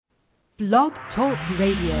Blog Talk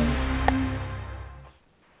Radio.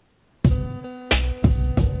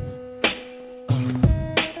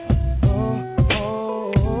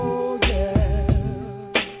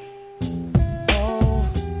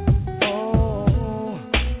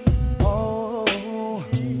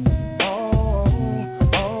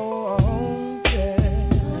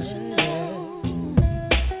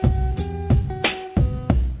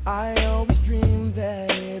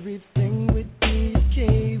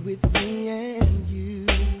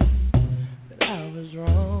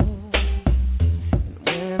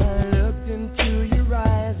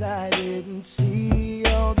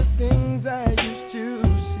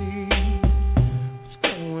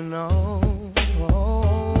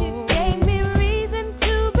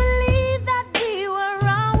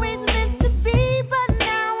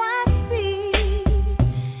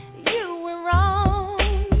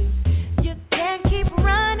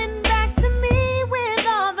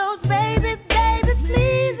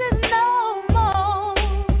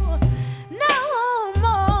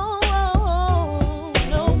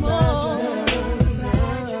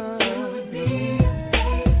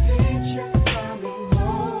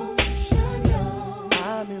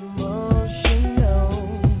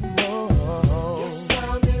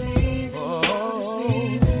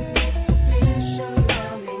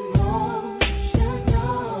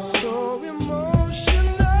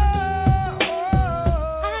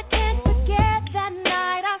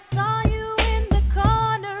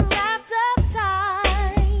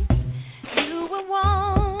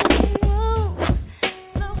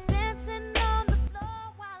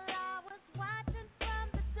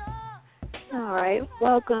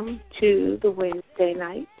 Welcome to the Wednesday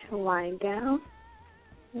night wind down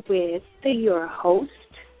with your host,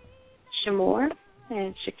 Shamor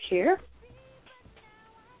and Shakir.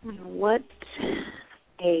 What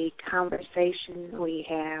a conversation we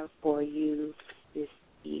have for you this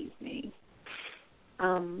evening.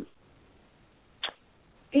 And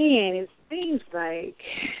it seems like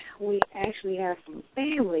we actually have some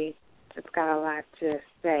family that's got a lot to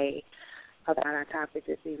say about our topic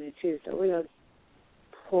this evening, too. So we're going to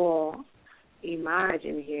pull Imaj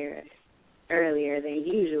in here earlier than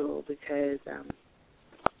usual because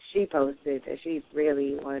she posted that she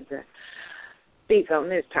really wanted to speak on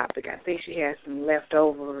this topic. I think she has some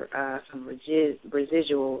leftover, some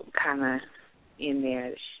residual kind of in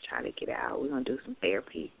there that she's trying to get out. We're going to do some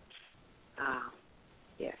therapy.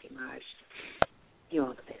 Imaj, you're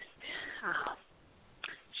on the list.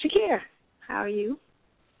 Shakir, how are you?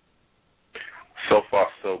 So far,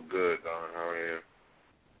 so good, Don. How are you?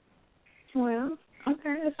 Well,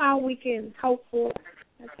 okay, that's all we can hope for.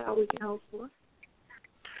 Yeah,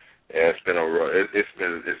 it's been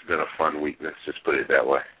a fun week. Let's just put it that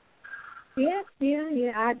way. Yeah.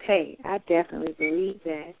 I definitely believe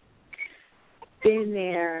that. Been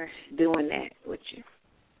there doing that with you,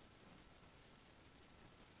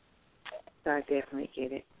 so I definitely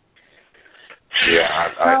get it. Yeah,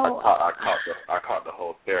 I caught the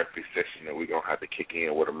whole therapy session that we're gonna have to kick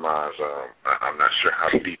in with a minds. I'm not sure how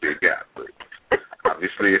deep it got, but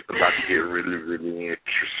obviously it's about to get really, really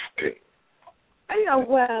interesting.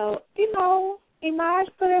 Well, Imaj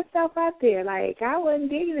put herself out there. Like, I wasn't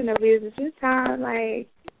digging in her business this time. Like,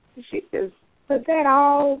 she just put that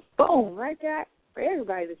all, boom, right there for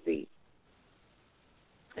everybody to see.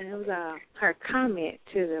 And it was her comment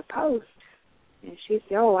to the post, and she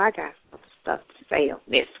said, I got some stuff to say on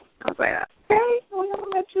this one. I was like, okay, we're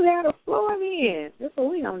going to let you have the floor then. That's what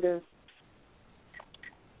we're going to do.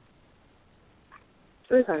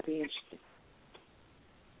 So it's going to be interesting.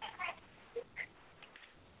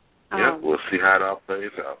 Yeah, we'll see how it all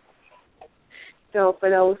plays out. So for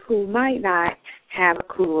those who might not have a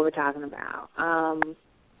clue what we're talking about,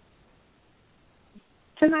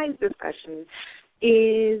 tonight's discussion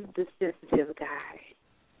is the sensitive guy,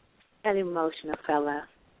 that emotional fella.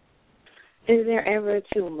 Is there ever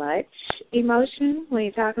too much emotion when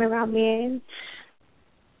you're talking about men?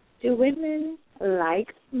 Do women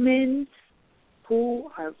like men who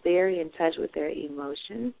are very in touch with their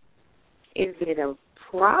emotions? Is it a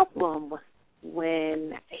problem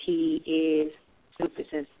when he is super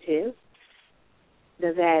sensitive?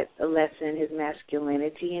 Does that lessen his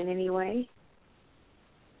masculinity in any way?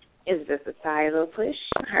 Is it a societal push?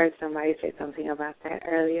 I heard somebody say something about that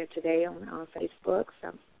earlier today on Facebook.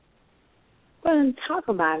 So we're going to talk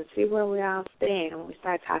about it, see where we all stand when we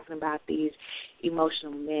start talking about these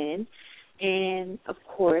emotional men. And, of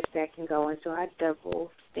course, that can go into our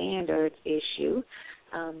double standards issue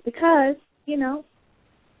because,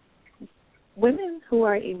 women who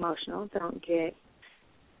are emotional don't get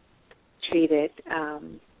treated,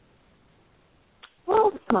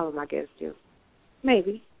 Well, some of them I guess do.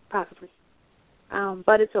 Maybe, possibly.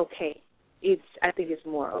 But it's okay. I think it's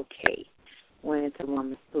more okay when it's a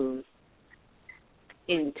woman who's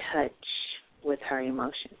in touch with her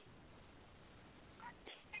emotions.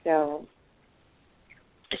 So,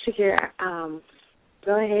 Shakira,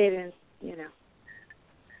 go ahead and,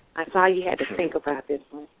 I saw you had to think about this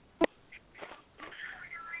one.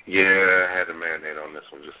 Yeah, I had to marinate on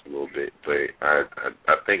this one just a little bit, but I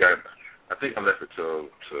think I left it to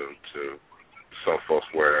some folks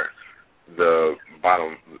where the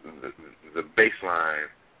baseline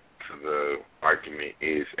to the argument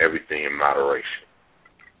is everything in moderation,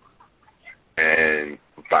 and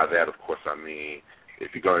by that, of course, I mean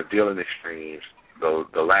if you're going to deal in extremes,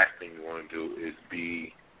 the last thing you want to do is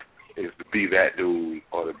to be that dude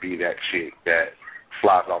or to be that chick that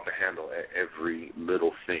flies off the handle at every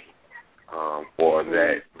little thing, or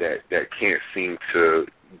that can't seem to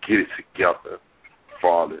get it together for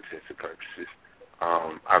all intents and purposes.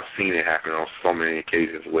 I've seen it happen on so many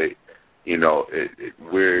occasions with, when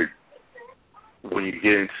you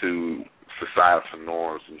get into societal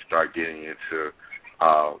norms and you start getting into,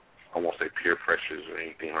 I won't say peer pressures or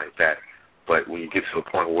anything like that, but when you get to a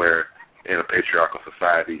point where in a patriarchal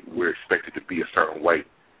society we're expected to be a certain way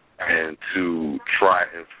and to try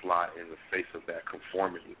and fly in the face of that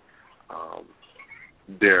conformity,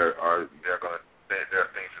 there are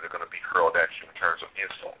things that are going to be hurled at you in terms of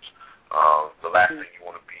insults. The last thing you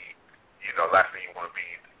want to be,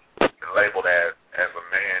 labeled as a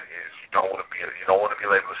man is you don't want to be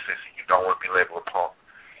labeled a sissy, you don't want to be labeled a punk,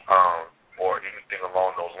 or anything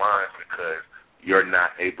along those lines, because you're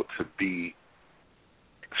not able to be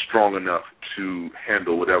strong enough to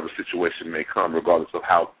handle whatever situation may come, regardless of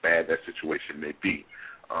how bad that situation may be,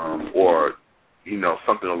 or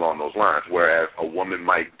something along those lines. Whereas a woman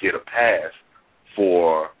might get a pass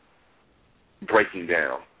for breaking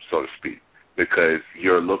down, so to speak, because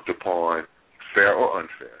you're looked upon, fair or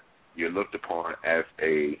unfair, you're looked upon as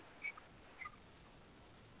a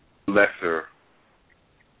lesser,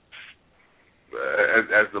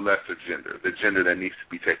 as the lesser gender, the gender that needs to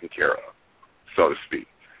be taken care of, so to speak.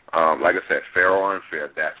 Like I said, fair or unfair,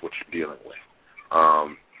 that's what you're dealing with.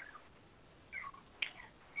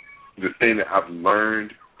 The thing that I've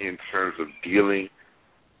learned in terms of dealing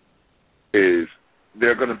is there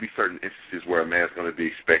are going to be certain instances where a man's going to be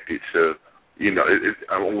expected to,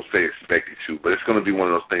 I won't say expected to, but it's going to be one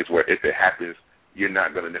of those things where if it happens, you're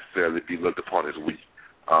not going to necessarily be looked upon as weak.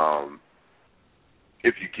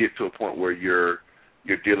 If you get to a point where you're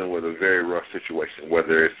dealing with a very rough situation,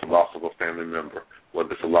 whether it's the loss of a family member,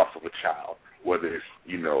 whether it's a loss of a child, whether it's,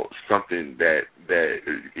 something that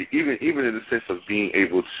even in the sense of being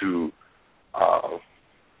able to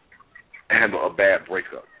handle a bad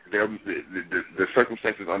breakup, the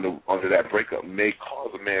circumstances under that breakup may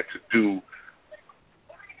cause a man to do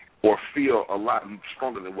or feel a lot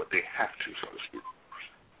stronger than what they have to, so to speak.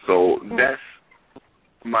 So that's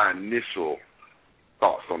my initial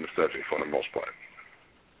thoughts on the subject for the most part.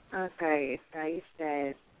 Okay, so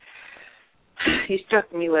you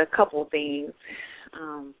struck me with a couple things,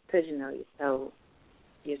 because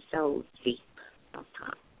you're so deep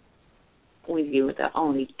sometimes. When you were the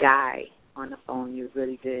only guy on the phone, you're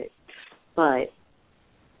really good. But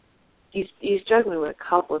you struck me with a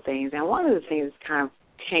couple of things, and one of the things that kind of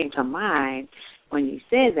came to mind when you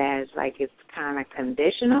said that is like it's kind of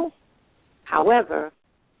conditional. However,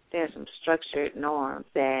 there's some structured norms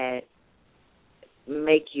that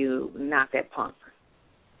make you not that punk.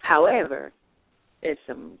 However, there's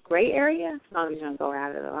some gray area as long as you don't go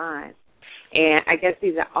out of the line. And I guess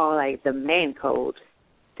these are all like the man code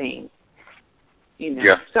things.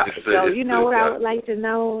 Yeah. So what I would like to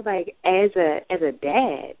know, like as a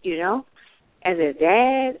dad, as a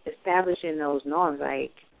dad establishing those norms,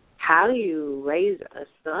 like how do you raise a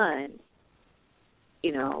son?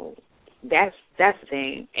 That's the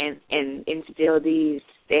thing, and instill these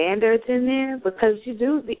standards in there, because you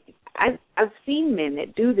do. I've seen men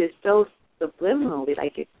that do this so subliminally,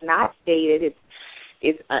 like it's not stated,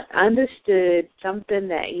 it's understood, something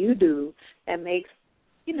that you do that makes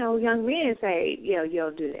young men say, you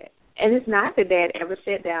don't do that. And it's not that dad ever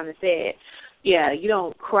sat down and said, yeah, you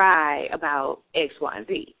don't cry about X, Y, and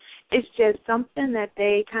Z. It's just something that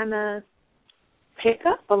they kind of pick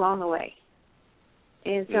up along the way.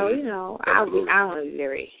 And so, I would be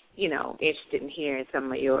very, interested in hearing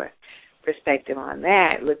some of your perspective on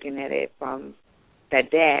that, looking at it from that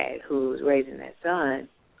dad who's raising that son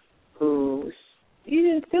who's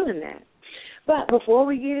doing that. But before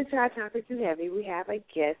we get into our topic too heavy, we have a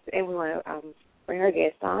guest, and we want to bring our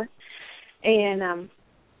guest on. And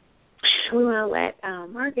we want to let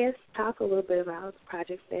our guests talk a little bit about the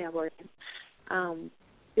projects they are working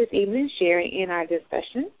this evening, sharing in our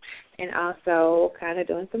discussion, and also kind of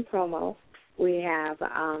doing some promo. We have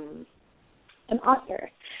an author,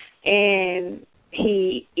 and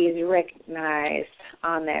he is recognized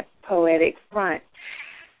on that poetic front.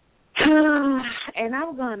 And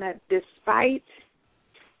I'm going to, despite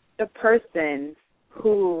the person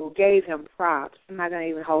who gave him props, I'm not going to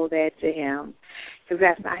even hold that to him because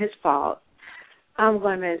that's not his fault. I'm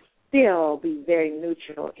going to still be very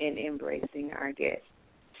neutral in embracing our guest.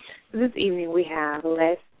 This evening we have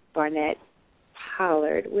Les Barnett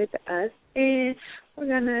Pollard with us, and we're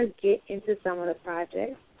going to get into some of the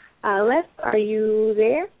projects. Les, are you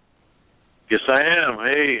there? Yes, I am.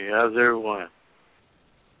 Hey, how's everyone?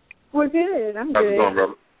 We're good. I'm good. How's it going,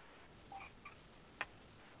 brother?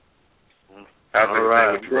 All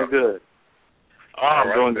right, we're good. Oh,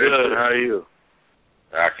 I'm doing good. How are you?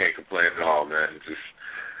 I can't complain at all, man.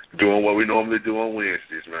 Just doing what we normally do on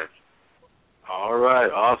Wednesdays, man. All right,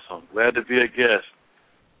 awesome. Glad to be a guest.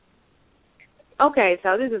 Okay,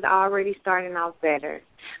 so this is already starting off better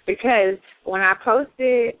because when I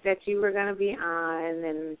posted that you were going to be on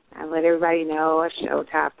and I let everybody know a show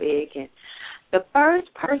topic, and the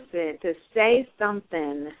first person to say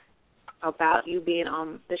something about you being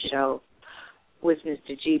on the show was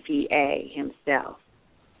Mr. GPA himself.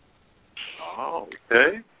 Oh,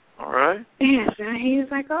 okay. All right. Yeah, so he was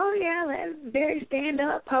like, oh, yeah, that's very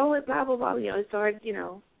stand-up poet, blah, blah, blah. You know, started,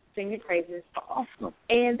 singing praises. Awesome.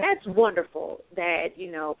 And that's wonderful that,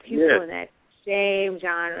 people in that same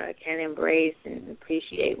genre can embrace and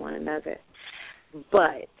appreciate one another.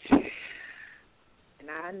 But, and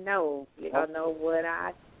I know, y'all know what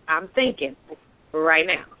I'm thinking right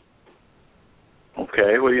now.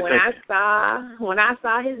 Okay, what do you think? When I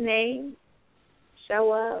saw his name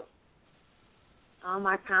show up on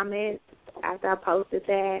my comments after I posted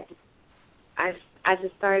that, I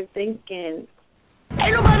just started thinking,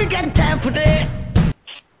 ain't nobody got time for that.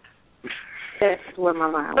 That's where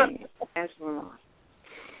my mind went. That's where my mind.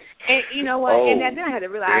 And you know what? And then I had to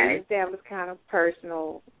realize that was kind of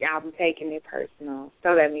personal. I'm taking it personal. So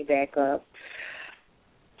let me back up.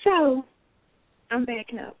 So I'm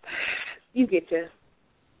backing up. You get to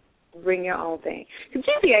bring your own thing. Because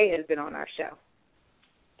GPA has been on our show,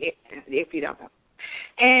 if you don't know.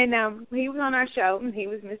 And he was on our show, and he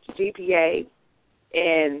was Mr. GPA,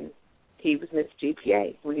 and he was Mr.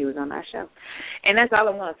 GPA when he was on our show. And that's all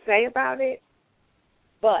I'm going to say about it.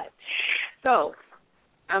 But, so,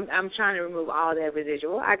 I'm trying to remove all that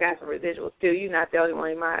residual. I got some residuals, too. You're not the only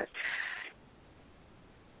one in mine.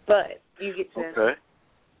 But you get to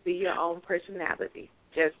be your own personality.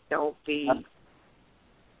 Just don't be...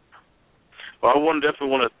 Well, I definitely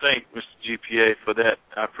want to thank Mr. GPA for that.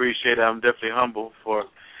 I appreciate it. I'm definitely humble for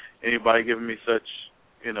anybody giving me such,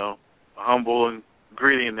 a humble and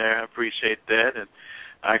greeting there. I appreciate that. And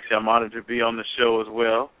actually, I'm honored to be on the show as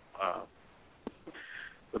well.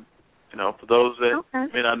 For those that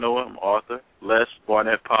may not know, I'm author, Les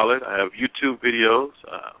Barnett Pollard. I have YouTube videos.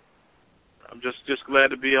 I'm just glad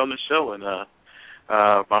to be on the show. And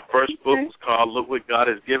my first book was called Look What God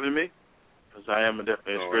Has Given Me, because I am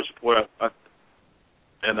definitely a spiritual poet. I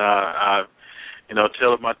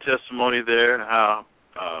tell my testimony there and how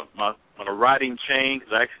my writing changed.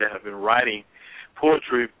 Because actually I have been writing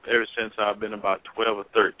poetry ever since I've been about 12 or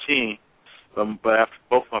 13. But after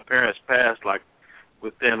both my parents passed, like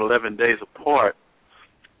within 11 days apart,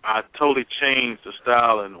 I totally changed the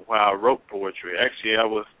style and how I wrote poetry. Actually, I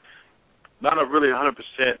was not really 100%,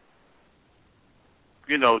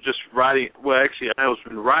 just writing. Well, actually, I was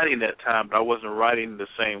been writing that time, but I wasn't writing the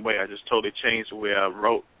same way. I just totally changed the way I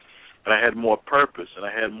wrote. And I had more purpose, and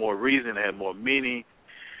I had more reason, I had more meaning.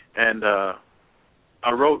 And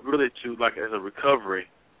I wrote really as a recovery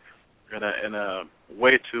and a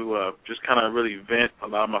way to just kind of really vent a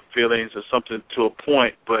lot of my feelings or something to a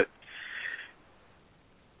point. But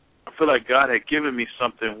I feel like God had given me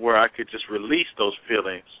something where I could just release those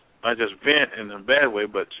feelings, not just vent in a bad way,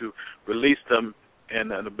 but to release them in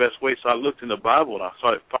the best way. So I looked in the Bible and I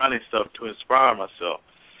started finding stuff to inspire myself,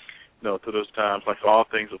 through those times, like all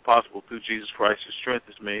things are possible through Jesus Christ who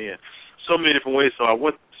strengthens me, and so many different ways. So I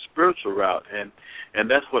went the spiritual route, and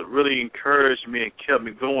that's what really encouraged me and kept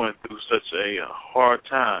me going through such a hard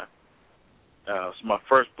time. So my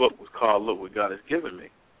first book was called Look What God Has Given Me.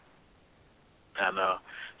 And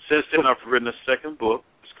since then I've written a second book.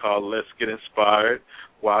 It's called Let's Get Inspired,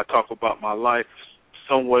 where I talk about my life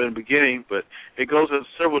somewhat in the beginning, but it goes in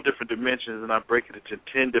several different dimensions, and I break it into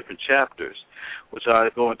 10 different chapters, which I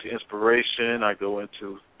go into inspiration. I go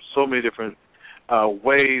into so many different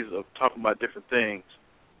ways of talking about different things.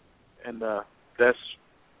 and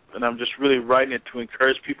I'm just really writing it to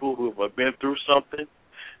encourage people who have been through something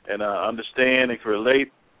and understand and can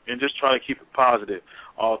relate, and just try to keep it positive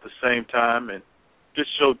all at the same time, and just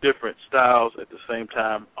show different styles at the same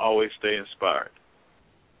time. Always stay inspired.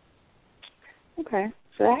 Okay,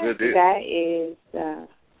 so that is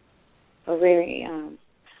a very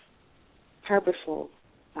purposeful,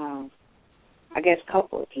 I guess,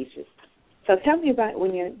 couple of pieces. So tell me about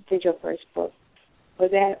when you did your first book. Was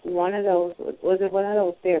it one of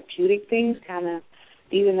those therapeutic things, kind of,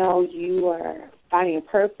 even though you were finding a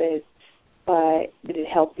purpose, but did it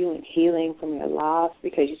help you in healing from your loss?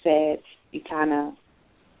 Because you said you kind of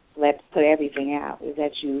put everything out, is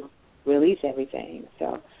that you release everything.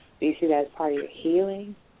 So do you see that as part of your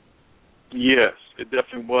healing? Yes, it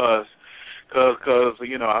definitely was. Because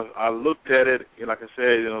I looked at it, and like I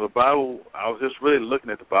said, the Bible, I was just really looking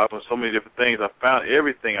at the Bible and so many different things. I found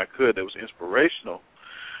everything I could that was inspirational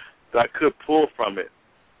that I could pull from it.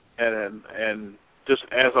 And just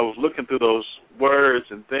as I was looking through those words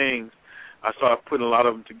and things, I started putting a lot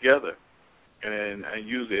of them together and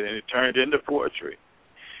used it, and it turned into poetry.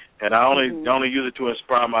 And I only use it to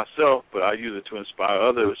inspire myself, but I use it to inspire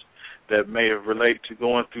others that may have related to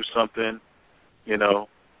going through something,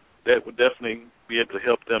 that would definitely be able to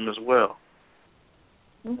help them as well.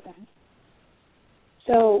 Okay.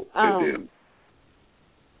 So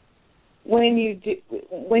when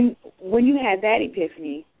you had that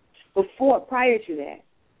epiphany, prior to that,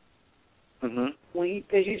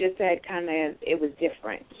 because you just said kind of it was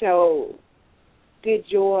different. So did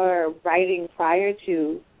your writing prior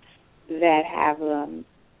to that have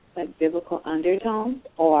like biblical undertones,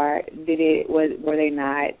 or were they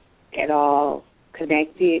not at all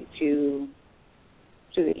connected to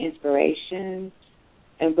the inspiration?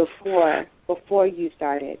 And before you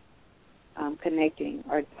started connecting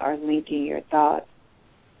or linking your thoughts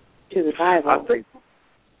to the Bible?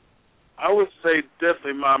 I would say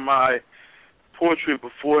definitely my poetry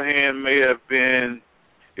beforehand may have been,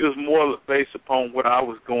 it was more based upon what I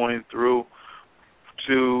was going through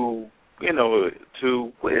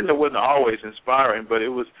it wasn't always inspiring, but it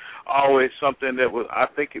was always something that was, I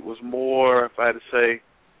think it was more, if I had to say,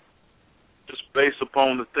 just based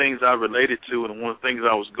upon the things I related to and one of the things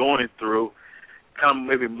I was going through, kind of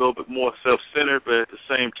maybe a little bit more self-centered, but at the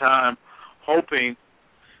same time hoping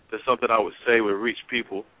that something I would say would reach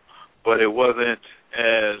people, but it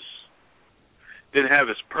didn't have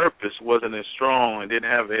its purpose, wasn't as strong, and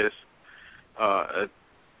didn't have its,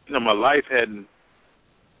 my life hadn't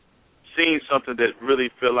seen something that really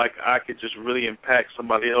feel like I could just really impact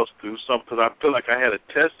somebody else through something, because I feel like I had a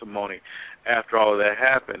testimony after all of that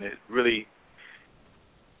happened. It really,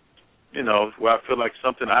 where I feel like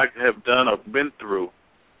something I have done or been through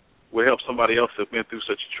will help somebody else that been through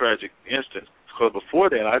such a tragic instance. Because before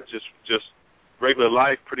that, I just regular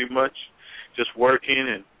life pretty much, just working,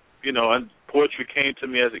 and, and poetry came to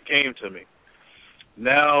me as it came to me.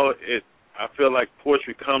 Now I feel like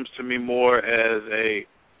poetry comes to me more as a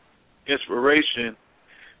inspiration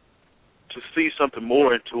to see something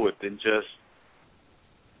more into it than just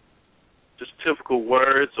typical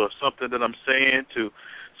words or something that I'm saying, to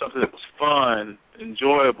something that was fun,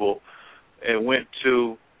 enjoyable, and went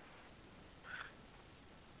to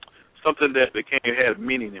something that had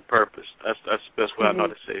meaning and purpose. That's the best way I know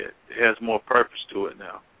to say it. It has more purpose to it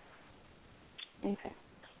now. Okay.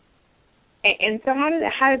 And so how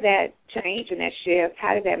did that change and that shift?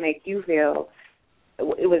 How did that make you feel?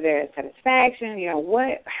 Was there satisfaction?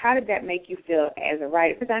 How did that make you feel as a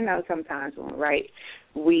writer? Because I know sometimes when we write,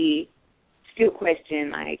 we still question,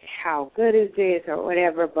 like, how good is this or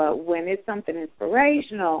whatever, but when it's something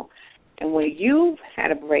inspirational and when you've had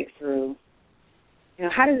a breakthrough,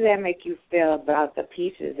 how does that make you feel about the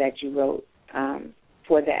pieces that you wrote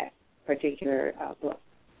for that particular book?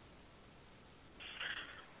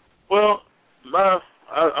 Well,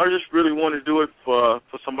 I just really want to do it for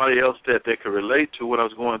somebody else that they could relate to what I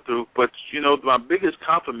was going through. But, my biggest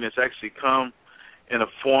compliments actually come in a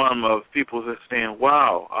form of people that saying,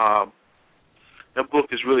 wow, that book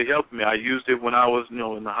is really helping me. I used it when I was, in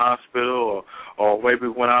the hospital, or maybe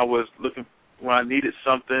when I needed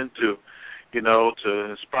something to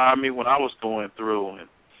inspire me when I was going through. And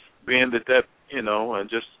being that, and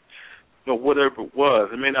just, whatever it was.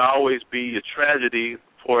 It may not always be a tragedy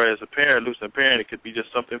for as a parent, losing a parent. It could be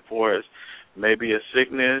just something for as maybe a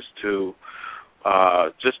sickness to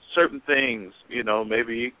just certain things,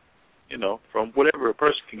 maybe, from whatever a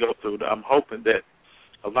person can go through. I'm hoping that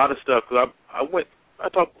a lot of stuff, because I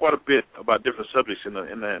talked quite a bit about different subjects in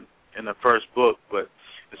the first book, but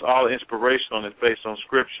it's all inspirational and it's based on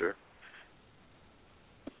Scripture.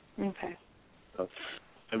 Okay.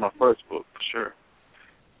 in my first book, for sure.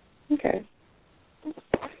 Okay.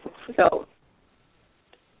 So,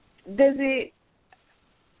 does it,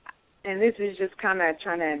 and this is just kind of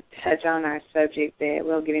trying to touch on our subject that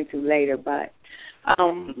we'll get into later, but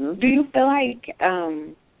do you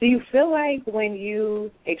feel like when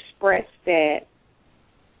you express that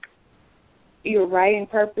your writing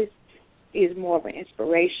purpose is more of an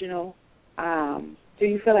inspirational, do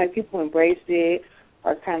you feel like people embrace it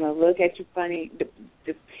or kind of look at you funny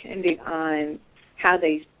depending on how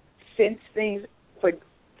they sense things for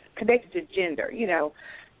connected to gender? You know,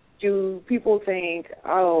 do people think,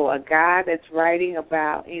 oh, a guy that's writing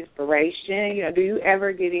about inspiration, you know, do you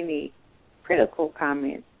ever get any critical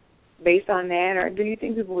comments based on that, or do you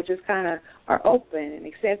think people just kind of are open and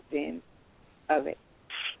accepting of it?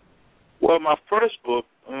 Well, my first book,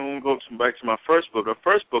 I'm going to go back to my first book. The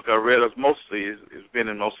first book I read has mostly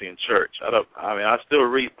in church. I still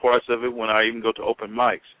read parts of it when I even go to open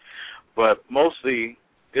mics, but mostly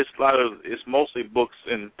it's mostly books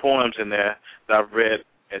and poems in there that I've read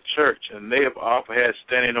at church, and they have often had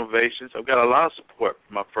standing ovations. I've got a lot of support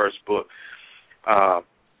for my first book.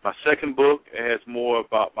 My second book has more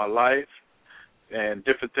about my life and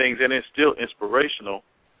different things, and it's still inspirational.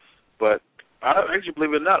 But I actually,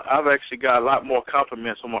 believe it or not, I've actually got a lot more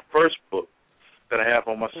compliments on my first book than I have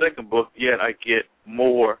on my second book, yet I get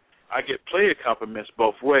plenty of compliments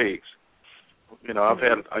both ways. You know,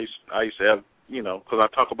 I used to have, you know, because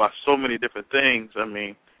I talk about so many different things,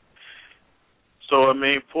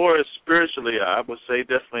 for it spiritually, I would say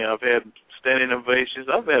definitely I've had standing ovations.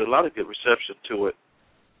 I've had a lot of good reception to it.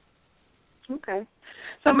 Okay.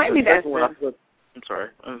 So maybe that's I'm sorry.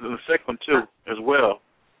 And the second one, too, as well.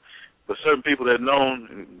 But certain people that have known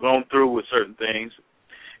and gone through with certain things,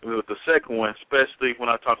 and with the second one, especially when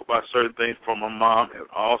I talk about certain things from my mom,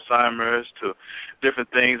 Alzheimer's, to different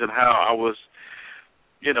things and how I was,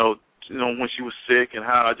 you know, when she was sick, and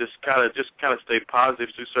how I just kind of stayed positive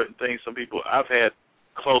through certain things. Some people, I've had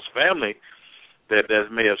close family that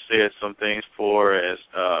may have said some things for as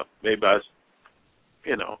maybe I was,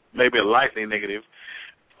 you know, maybe a lightly negative,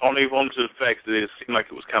 only to the fact that it seemed like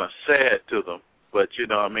it was kind of sad to them. But you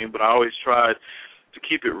know what I mean. But I always tried to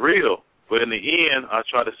keep it real. But in the end, I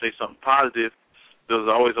try to say something positive. There's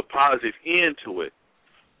always a positive end to it.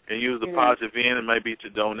 And use the positive end, and maybe to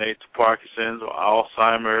donate to Parkinson's or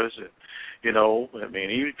Alzheimer's. And, you know,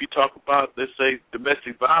 even if you talk about, let's say,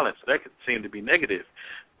 domestic violence, that could seem to be negative.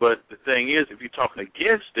 But the thing is, if you're talking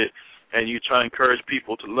against it and you try to encourage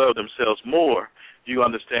people to love themselves more, you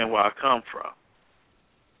understand where I come from.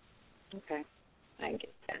 Okay. I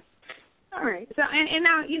get that. All right. So, and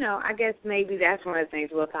now, you know, I guess maybe that's one of the things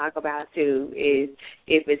we'll talk about, too, is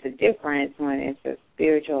if it's a difference when it's a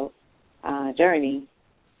spiritual journey.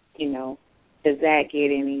 You know, does that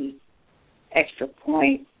get any extra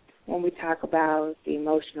points when we talk about the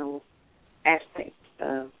emotional aspect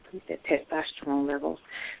of the testosterone levels?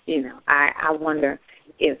 You know, I wonder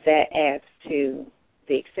if that adds to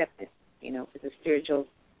the acceptance. You know, if it's a spiritual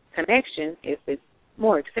connection, if it's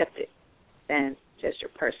more accepted than just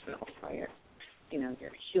your personal or your, you know,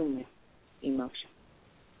 your human emotion.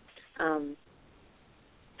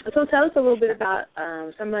 So tell us a little bit about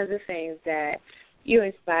some of the things that you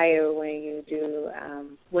inspire when you do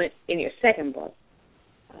in your second book,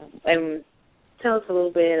 and tell us a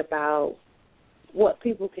little bit about what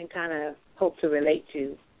people can kind of hope to relate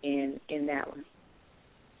to in that one.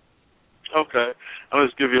 Okay, I'll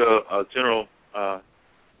just give you a general.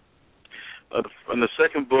 In the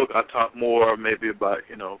second book, I talk more maybe about,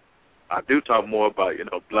 you know,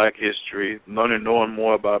 Black history, knowing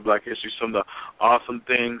more about Black history, some of the awesome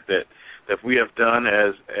things that we have done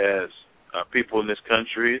as people in this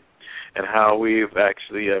country, and how we've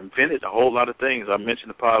actually invented a whole lot of things. I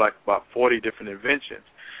mentioned probably like about 40 different inventions,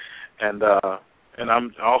 and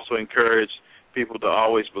I'm also encourage people to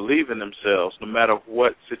always believe in themselves, no matter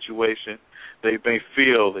what situation they may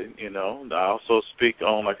feel. You know, I also speak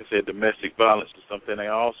on, like I said, domestic violence is something I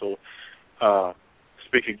also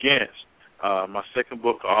speak against. My second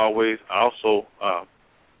book I also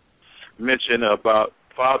mention about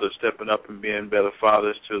fathers stepping up and being better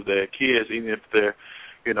fathers to their kids, even if their,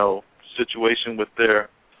 you know, situation with their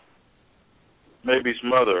maybe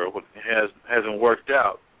mother hasn't worked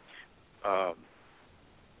out.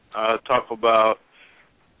 I talk about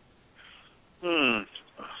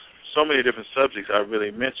so many different subjects I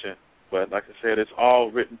really mention, but like I said, it's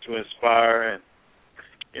all written to inspire and,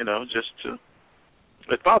 you know, just to.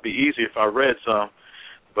 It'd probably be easier if I read some,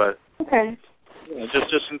 but okay. You know,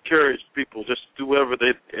 just encourage people, just do whatever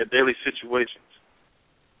their daily situations.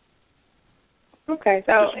 Okay,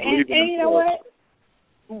 so and you know what?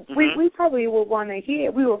 we probably will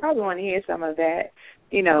probably want to hear some of that,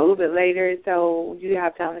 a little bit later. So you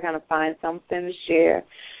have time to kind of find something to share.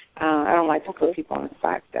 I don't like to put people on the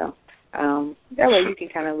spot, though. That way you can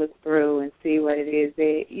kind of look through and see what it is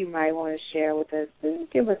that you might want to share with us.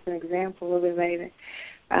 Give us an example a little bit later.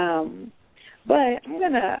 But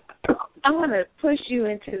I'm gonna push you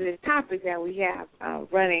into this topic that we have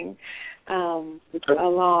running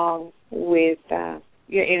along with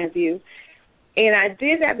your interview, and I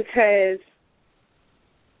did that because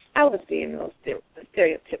I was being a little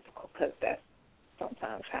stereotypical, because that's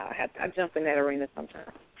sometimes how I jump in that arena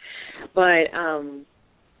sometimes. But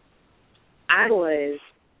I was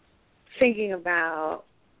thinking about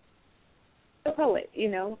the poet,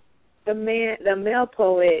 the male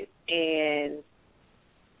poet, and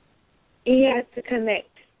he has to connect.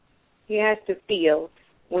 He has to feel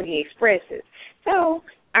when he expresses. So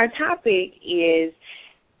our topic is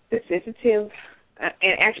the sensitive,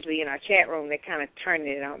 and actually in our chat room they kind of turned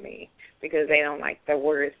it on me because they don't like the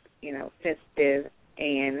words, sensitive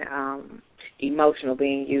and emotional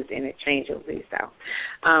being used interchangeably. So,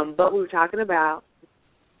 but we were talking about,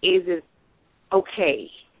 is it okay,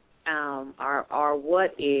 or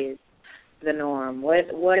what is the norm?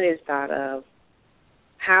 What is thought of?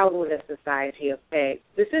 How will the society affect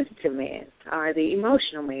the sensitive man or the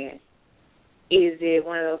emotional man? Is it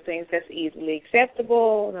one of those things that's easily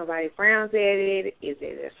acceptable? Nobody frowns at it. Is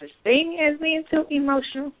it a such thing as being too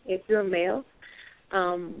emotional if you're a male?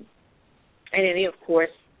 And then, of course,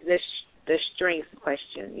 the strength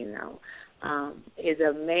question, is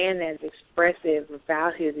a man that's expressive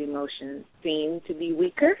about his emotions seen to be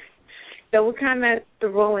weaker? So we're kind of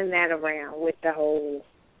throwing that around with the whole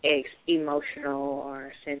emotional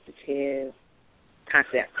or sensitive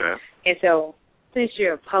concept. Okay. And so since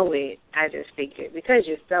you're a poet, I just figured, because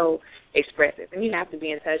you're so expressive, and you have to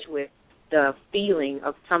be in touch with the feeling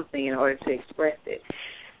of something in order to express it,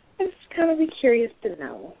 I just kind of be curious to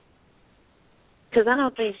know. Because I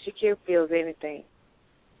don't think Shakir feels anything.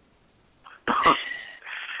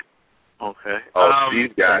 Okay. Oh,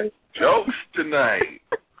 she's got jokes tonight.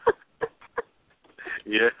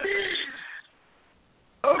 Yeah.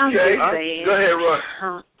 Okay. Go ahead, Roy.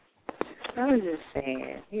 I was just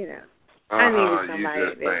saying, I needed somebody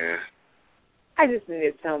I just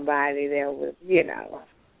needed somebody that was,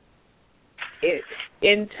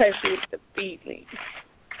 in touch with the feeling.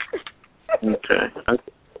 Okay.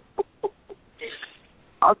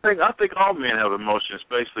 I think all men have emotions.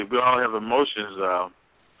 Basically, we all have emotions.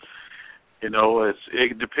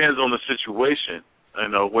 It depends on the situation.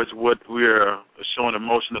 What we're showing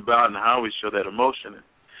emotion about and how we show that emotion.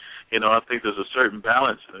 I think there's a certain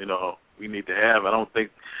balance. We need to have. I don't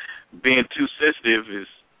think being too sensitive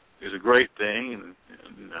is a great thing,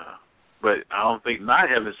 but I don't think not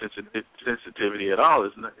having sensitivity at all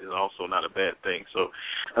is also not a bad thing. So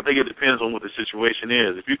I think it depends on what the situation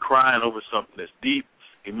is. If you're crying over something that's deep,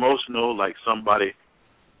 emotional, like somebody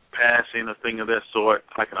passing, a thing of that sort,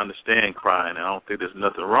 I can understand crying, and I don't think there's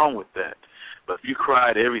nothing wrong with that. But if you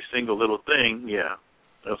cry at every single little thing,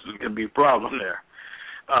 there's going to be a problem there.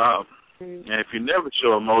 And if you never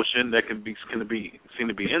show emotion, that can be seen to be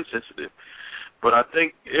insensitive. But I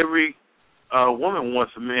think every woman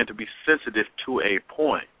wants a man to be sensitive to a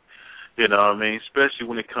point. Especially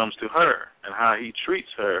when it comes to her and how he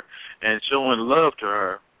treats her and showing love to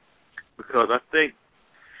her. Because I think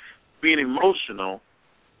being emotional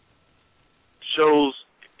shows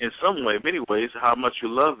in some way, many ways, how much you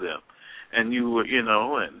love them. And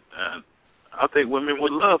and I think women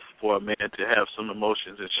would love for a man to have some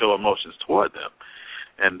emotions and show emotions toward them.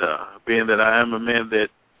 And being that I am a man that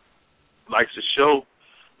likes to show,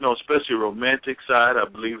 especially a romantic side, I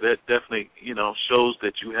believe that definitely, shows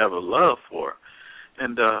that you have a love for her.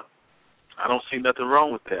 And I don't see nothing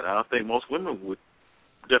wrong with that. I think most women would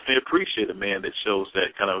definitely appreciate a man that shows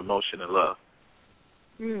that kind of emotion and love.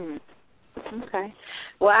 Okay.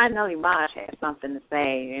 Well, I know Imaj has something to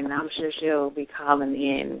say, and I'm sure she'll be calling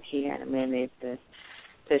in here in a minute to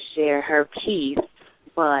share her piece.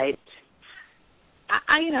 But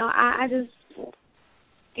I just,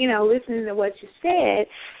 listening to what you said,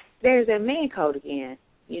 there's that man code again.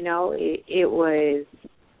 It was,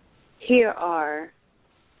 here are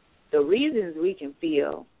the reasons we can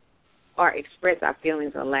feel or express our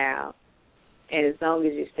feelings aloud, and as long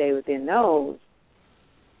as you stay within those,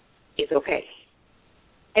 it's okay.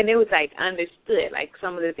 And it was understood,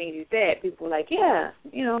 some of the things you said, people were like, yeah,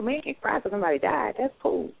 man can cry because somebody died. That's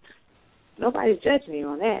cool. Nobody's judging you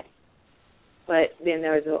on that. But then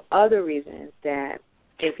there's other reasons that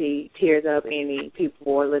if he tears up, any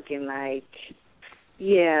people are looking like,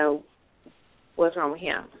 yeah, what's wrong with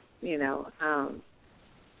him?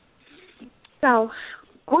 So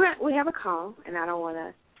we have a call, and I don't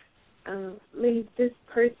want to leave this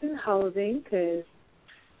person holding because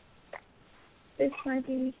this might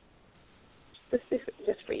be specific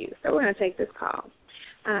just for you. So we're going to take this call.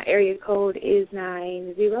 Area code is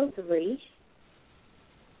 903.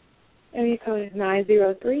 Area code is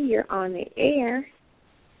 903. You're on the air.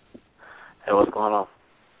 Hey, what's going on?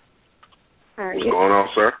 How are What's you? going on,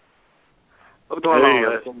 sir? What's going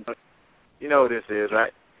on? You know what this is,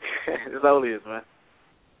 right? It's Olius, man.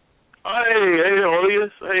 Hey,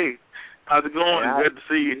 Olius. Hey, how's it going? Yeah, Good to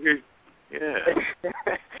see you here.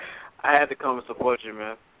 Yeah. I had to come and support you,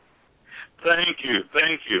 man. Thank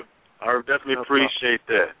you. I definitely appreciate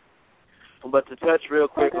that. But to touch real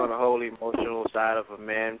quick on the whole emotional side of a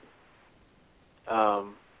man,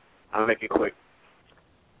 I'll make it quick.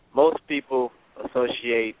 Most people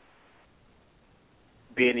associate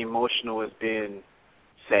being emotional as being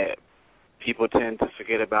sad. People tend to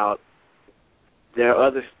forget about there are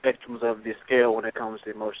other spectrums of the scale when it comes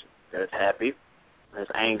to emotion. There's happy, there's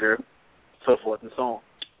anger, so forth and so on.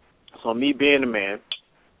 So me being a man,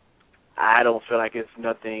 I don't feel like it's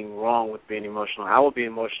nothing wrong with being emotional. I will be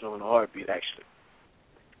emotional in a heartbeat, actually.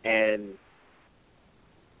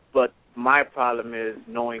 But my problem is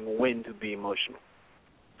knowing when to be emotional.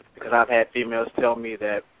 Because I've had females tell me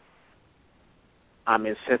that I'm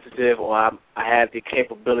insensitive or I have the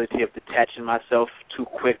capability of detaching myself too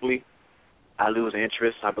quickly. I lose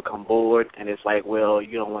interest, I become bored, and it's like, well,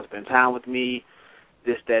 you don't want to spend time with me,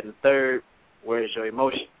 this, that, and third. Where is your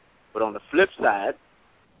emotion? But on the flip side,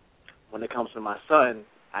 when it comes to my son,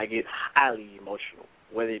 I get highly emotional,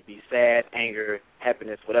 whether it be sad, anger,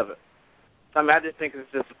 happiness, whatever. So, I just think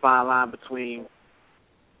it's just a fine line between,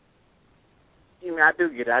 I do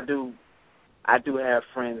get it. I do have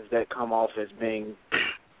friends that come off as being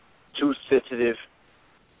too sensitive,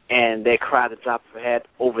 and they cry the drop of a hat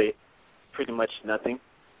over it, pretty much nothing.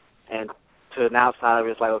 And to an outsider,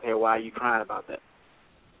 it's like, okay, why are you crying about that?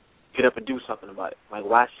 Get up and do something about it. Like,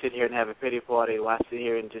 why sit here and have a pity party? Why sit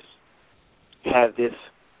here and just have this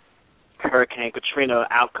Hurricane Katrina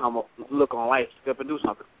outcome look on life? Get up and do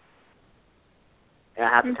something. And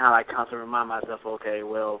I have to kind of constantly remind myself, okay,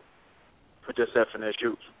 well, put yourself in their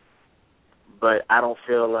shoes. But I don't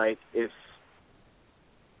feel like if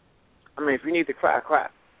you need to cry, cry.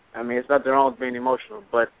 It's nothing wrong with being emotional,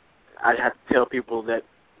 but I have to tell people that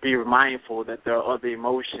be mindful that there are other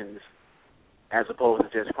emotions as opposed to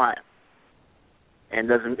just crying. And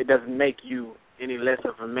it doesn't make you any less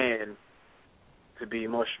of a man to be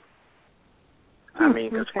emotional.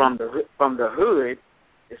 Because from the hood,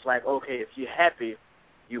 it's like, okay, if you're happy,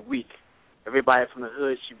 you're weak. Everybody from the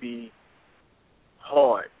hood should be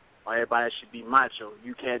hard, or everybody should be macho.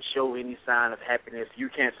 You can't show any sign of happiness. You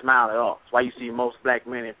can't smile at all. That's why you see most black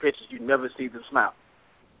men in pictures, you never see them smile,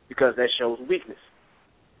 because that shows weakness.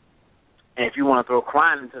 And if you want to throw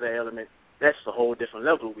crying into the element, that's a whole different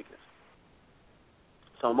level of weakness.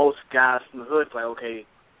 So most guys from the hood like, okay,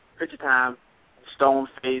 picture time, stone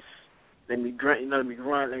face, let me grunt, let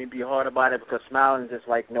me be hard about it, because smiling is just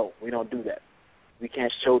like, no, we don't do that. We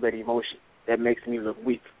can't show that emotion. That makes me look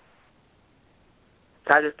weak.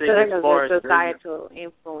 So I just think as far as societal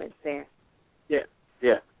influence there. Yeah.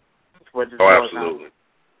 Absolutely.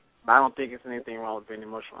 I don't think it's anything wrong with being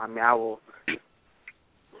emotional. I will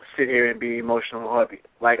sit here and be emotional in a heartbeat.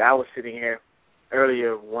 Like I was sitting here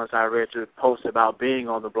earlier once I read your post about being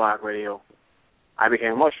on the blog radio. I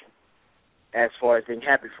became emotional as far as being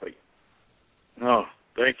happy for you. Oh,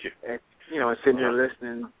 thank you. And, and sitting here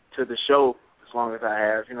listening to the show as long as I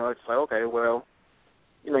have, it's like, okay, well,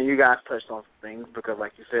 you guys touched on some things because,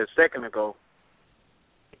 like you said a second ago,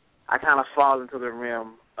 I kind of fall into the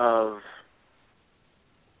realm of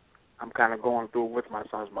I'm kind of going through with my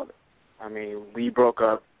son's mother. We broke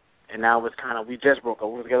up, and now it's kind of, we just broke up.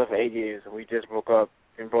 We were together for 8 years, and we just broke up.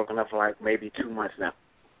 Been broken up for like maybe 2 months now.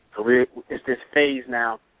 So it's this phase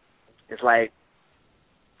now. It's like,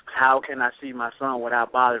 how can I see my son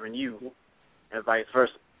without bothering you, and vice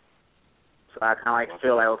versa? So I kind of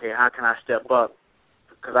feel like, okay, how can I step up?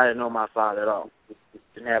 Because I didn't know my father at all.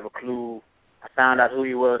 Didn't have a clue. I found out who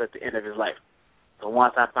he was at the end of his life. So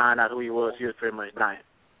once I found out who he was pretty much dying.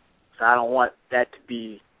 So I don't want that to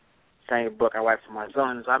be the same book I write for my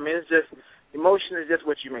sons. It's just, emotion is just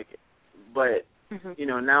what you make it. But,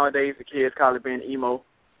 nowadays the kids call it being emo.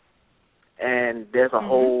 And there's a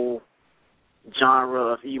whole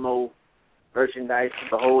genre of emo merchandise,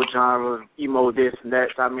 the whole genre of emo this and that.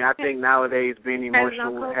 So, I think nowadays being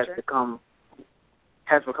emotional has become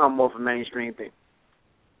more of a mainstream thing.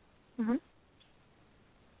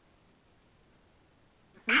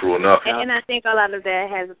 True enough. And I think a lot of that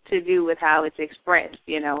has to do with how it's expressed,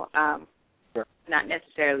 not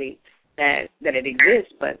necessarily that it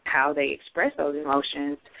exists, but how they express those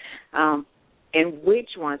emotions, and which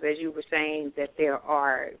ones, as you were saying, that there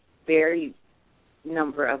are very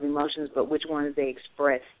number of emotions, but which ones they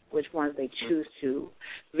express, which ones they choose to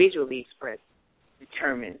visually express,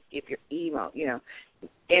 determines if you're emo,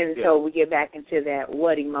 And so we get back into that,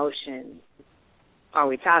 what emotion are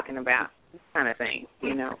we talking about kind of thing,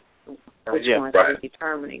 which ones are we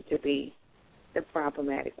determining to be the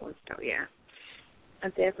problematic ones. So, yeah, I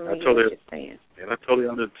definitely hear what you're saying. And I totally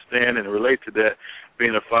understand and relate to that,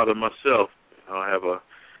 being a father myself. I have a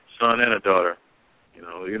son and a daughter.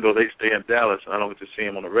 Even though they stay in Dallas, I don't get to see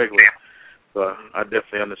them on a regular. So I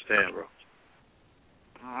definitely understand, bro.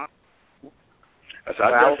 I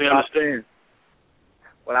definitely understand.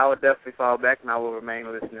 Well, I would definitely fall back, and I will remain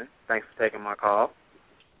listening. Thanks for taking my call.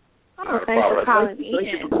 Oh, thanks for calling in. Thank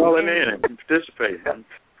you for calling in and participating.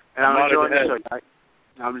 And I'm enjoying the show.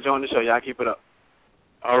 I'm enjoying the show. Y'all keep it up.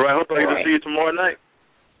 All right. Hope I get to see you tomorrow night.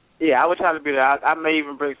 Yeah, I would try to be there. I may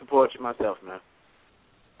even bring some poetry myself, man.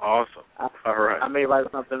 Awesome. All right. I may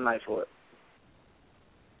write something nice for it.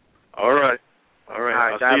 All right.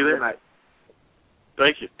 I'll see you there.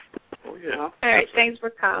 Thank you. Oh, yeah. All right. Thanks for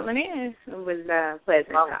calling in. It was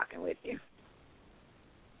pleasant talking with you.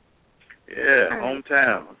 Yeah,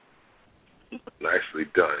 hometown. Nicely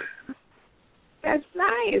done. That's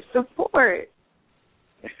nice. Support.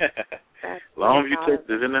 Longview,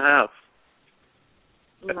 Texas, in the house.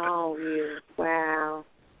 Longview. Wow.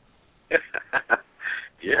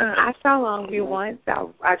 Yeah. I saw Longview once.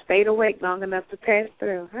 I stayed awake long enough to pass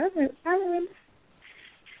through. I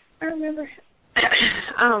remember.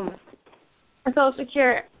 So,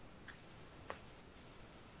 Secure,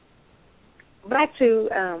 back to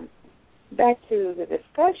the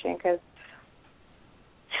discussion, because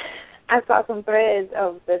I saw some threads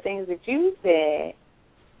of the things that you said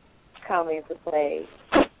come into play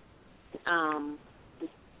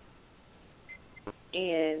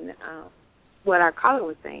in what our caller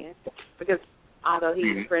was saying, because although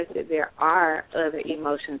he expressed that there are other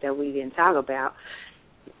emotions that we didn't talk about,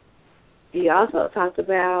 he also talked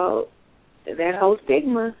about that whole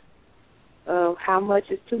stigma of how much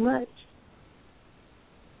is too much.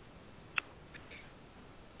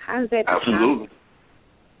 How does that absolutely?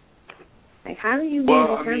 Like, how do you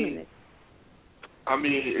determine it? I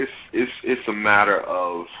mean, it's a matter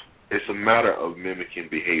of mimicking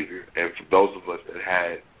behavior, and for those of us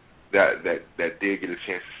that did get a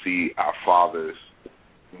chance to see our fathers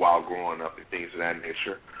while growing up and things of that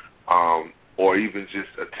nature, or even just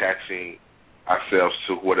attaching ourselves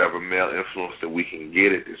to whatever male influence that we can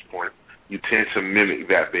get at this point, you tend to mimic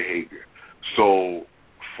that behavior. So,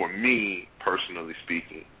 for me, personally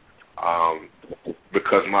speaking,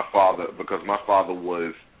 because my father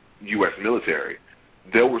was U.S. military,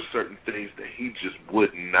 there were certain things that he just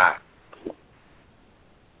would not,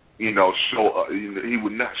 show. He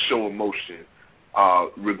would not show emotion,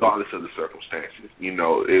 regardless of the circumstances.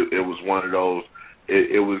 It was one of those.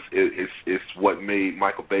 It's what made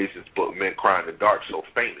Michael Basin's book Men Cry in the Dark so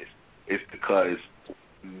famous. It's because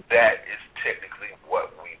that is technically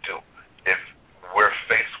what we do. If we're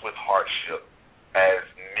faced with hardship as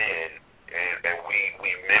men, and we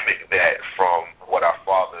mimic that from what our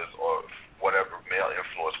fathers or whatever male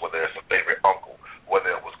influence, whether it's a favorite uncle,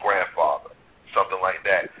 whether it was grandfather, something like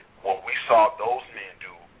that. When we saw those men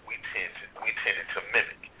do, we tended to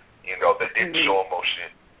mimic. They didn't show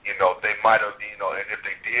emotion. They might have, and if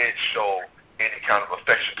they did show any kind of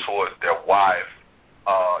affection towards their wife,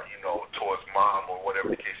 towards mom or whatever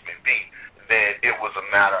the case may be, then it was a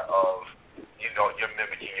matter of, you're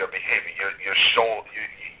mimicking your behavior. You're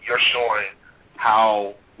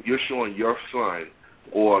showing your son,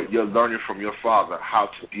 or you're learning from your father how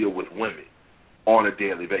to deal with women on a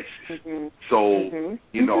daily basis. So,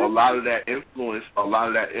 a lot of that influence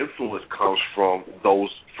comes from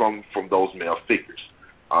those male figures,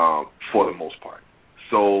 for the most part.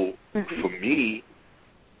 So, for me,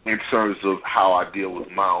 in terms of how I deal with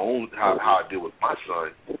how I deal with my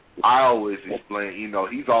son, I always explain,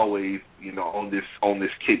 he's always, on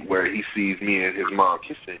this kick where he sees me and his mom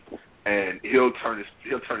kissing, and he'll turn his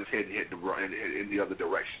head and hit in the other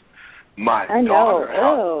direction. My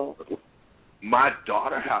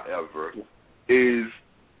daughter, however, is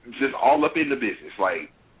just all up in the business.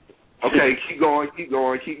 Like, okay, keep going,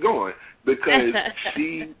 because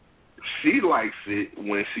she likes it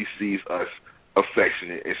when she sees us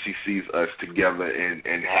affectionate and she sees us together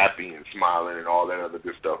and happy and smiling and all that other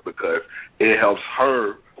good stuff, because it helps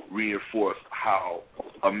her reinforce how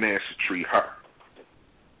a man should treat her.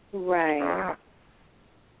 Right.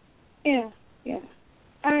 Yeah.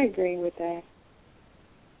 I agree with that.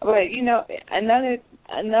 But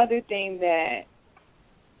another thing that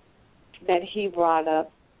he brought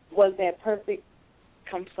up was that perfect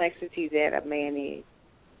complexity that a man is.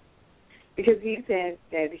 Because he said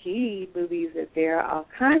that he believes that there are all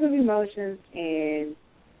kinds of emotions, and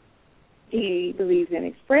he believes in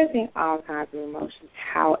expressing all kinds of emotions.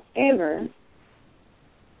 However,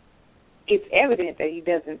 it's evident that he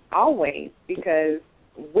doesn't always, because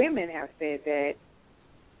women have said that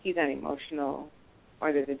he's unemotional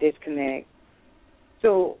or there's a disconnect.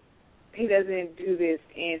 So he doesn't do this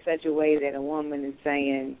in such a way that a woman is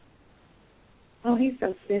saying, oh, he's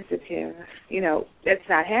so sensitive. That's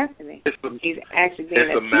not happening. He's actually being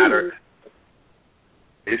accused.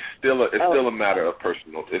 It's still a matter of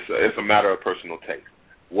personal. It's a matter of personal taste.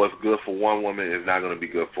 What's good for one woman is not going to be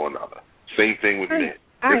good for another. Same thing with men.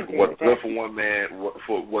 What's good for one man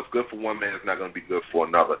is not going to be good for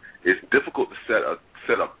another. It's difficult to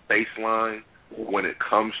set a baseline when it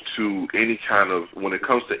comes to any kind of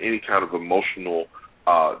emotional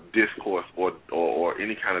discourse or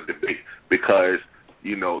any kind of debate, because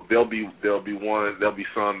there'll be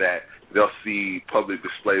some that they'll see public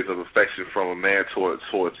displays of affection from a man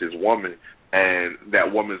towards his woman, and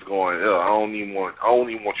that woman's going, I don't even want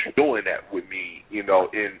you doing that with me, in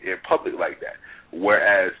public like that.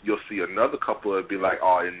 Whereas you'll see another couple that be like,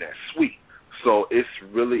 oh, isn't that sweet? So it's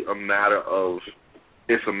really a matter of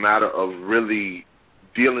really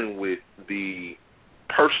dealing with the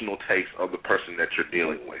personal taste of the person that you're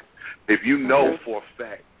dealing with. If you know for a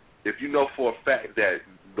fact that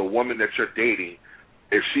the woman that you're dating,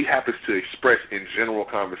 if she happens to express in general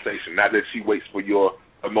conversation, not that she waits for your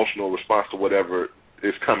emotional response to whatever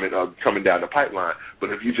is coming down the pipeline, but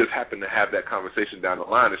if you just happen to have that conversation down the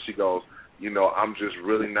line and she goes, I'm just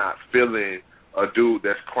really not feeling a dude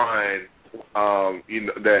that's crying,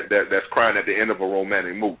 that's crying at the end of a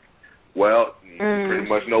romantic movie. Well, you pretty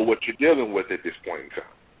much know what you're dealing with at this point in time.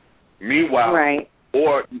 Meanwhile,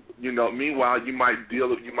 you might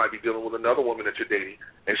be dealing with another woman that you're dating,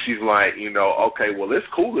 and she's like, okay, well, it's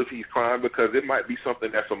cool if he's crying because it might be something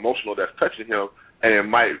that's emotional that's touching him,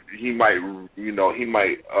 and he might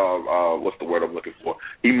what's the word I'm looking for?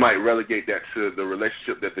 He might relegate that to the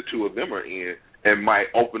relationship that the two of them are in, and might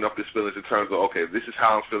open up his feelings in terms of, okay, this is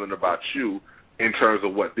how I'm feeling about you in terms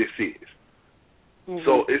of what this is. Mm-hmm.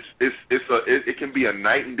 So it can be a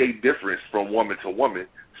night and day difference from woman to woman.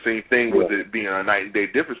 Same thing with it being a night and day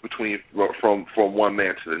difference from one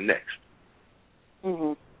man to the next.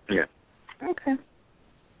 Mhm. Yeah. Okay.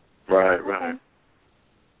 Right.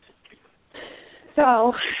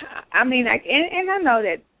 So, I mean, and I know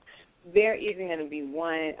that there isn't going to be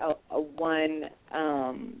one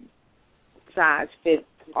size fits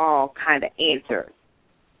all kind of answer.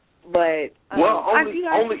 But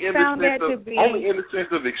only in the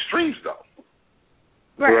sense of extremes, though.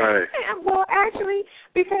 Right. Well, actually,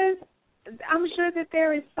 because I'm sure that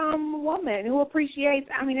there is some woman who appreciates.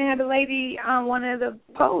 I mean, I had a lady on one of the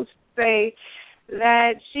posts say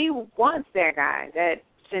that she wants that guy, that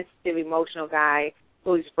sensitive, emotional guy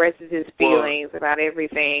who expresses his feelings about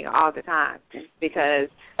everything all the time, because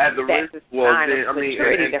that's a sign of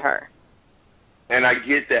maturity to her. And I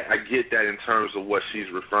get that in terms of what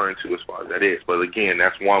she's referring to as far as that is. But again,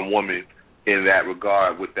 that's one woman in that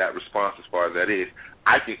regard with that response as far as that is.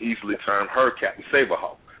 I can easily term her Captain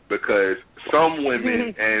Saberhawk, because some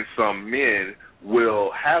women and some men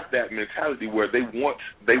will have that mentality where they want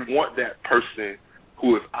that person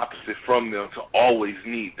who is opposite from them to always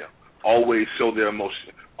need them, always show their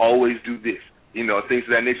emotion, always do this, things of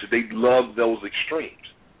that nature. They love those extremes.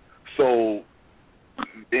 So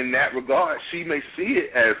in that regard, she may see it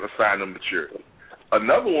as a sign of maturity.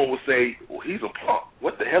 Another one would say, well, he's a punk.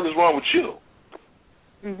 What the hell is wrong with you?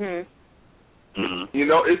 Mhm. Mm-hmm.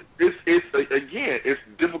 It's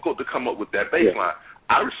difficult to come up with that baseline.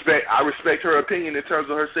 Yeah. I respect her opinion in terms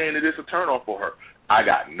of her saying that it's a turn off for her. I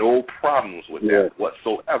got no problems with that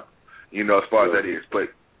whatsoever. As far as that is. But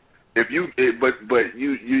if you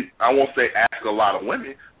I won't say ask a lot of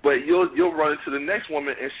women, but you'll run into the next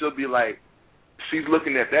woman and she'll be like, she's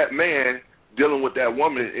looking at that man dealing with that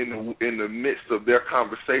woman in the midst of their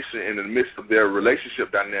conversation, in the midst of their relationship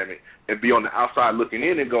dynamic, and be on the outside looking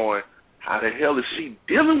in and going, how the hell is she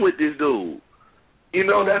dealing with this dude?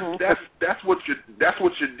 That's what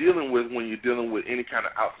you're dealing with when you're dealing with any kind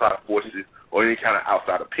of outside forces or any kind of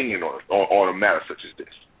outside opinion on a matter such as this.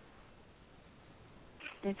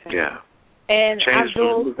 Okay. Yeah. And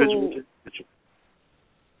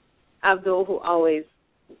Abdul, who always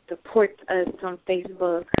supports us on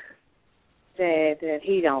Facebook, said that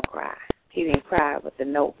he don't cry. He didn't cry, but the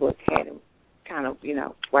notebook had him kind of,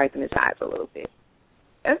 wiping his eyes a little bit.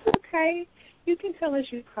 It's okay. You can tell us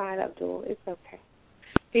you cried, Abdul. It's okay.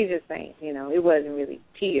 He's just saying, it wasn't really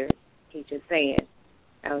tears. He's just saying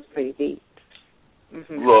that was pretty deep.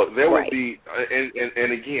 Mm-hmm. Look, there would be,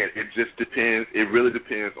 and again, it just depends. It really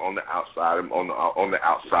depends on the outside, on the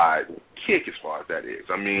outside kick, as far as that is.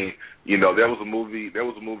 I mean, there was a movie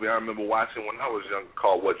I remember watching when I was younger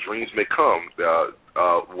called "What Dreams May Come,"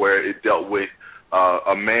 where it dealt with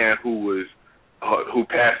a man who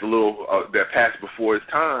passed that passed before his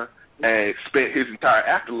time and spent his entire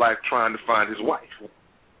afterlife trying to find his wife.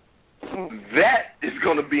 That is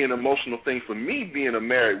going to be an emotional thing for me, being a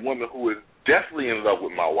married woman who is definitely in love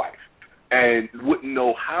with my wife and wouldn't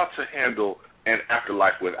know how to handle an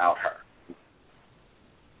afterlife without her.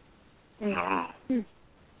 Mm-hmm.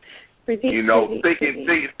 Thinking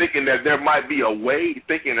that there might be a way,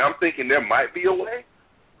 I'm thinking there might be a way.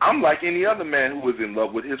 I'm like any other man who is in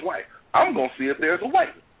love with his wife. I'm going to see if there's a way.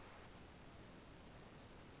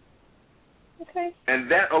 Okay. And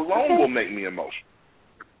that alone will make me emotional.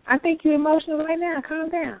 I think you're emotional right now. Calm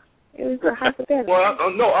down. It was a hypothetical. Well,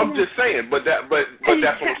 no, I'm just saying, but that's what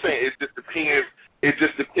I'm saying. It just depends. It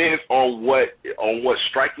just depends on what's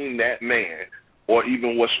striking that man, or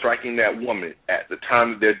even what's striking that woman at the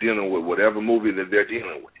time that they're dealing with whatever movie that they're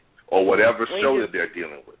dealing with, or whatever show that they're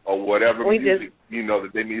dealing with, or whatever music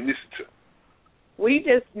that they may listen to. We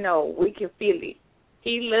just know. We can feel it.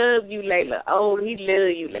 He loved you, Layla. Oh, he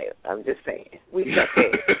loved you, Layla. I'm just saying. We got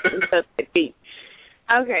that. We got that deep.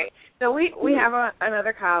 Okay, so we have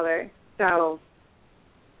another caller. So,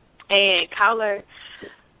 and caller,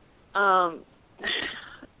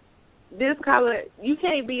 this caller, you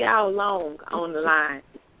can't be all long on the line.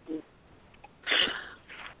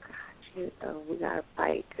 We got to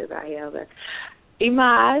fight because I held her.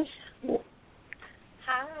 Imaj.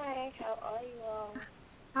 Hi, how are you all?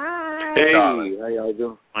 Hi. Hey, how y'all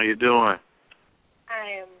doing? How you doing?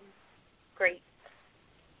 I am great.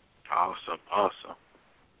 Awesome.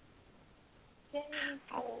 Yay.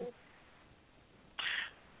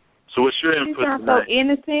 So what's your She input sounds tonight? so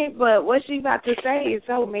innocent, but what she about to say is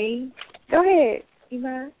so mean. Go ahead,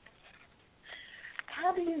 Imaj.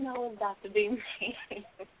 How do you know it's Dr. B mean?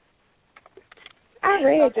 I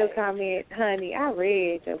read your comment, honey. I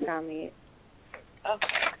read your comment. Okay,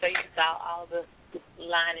 so you saw all the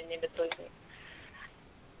lining in between it.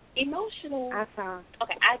 Emotional. I saw.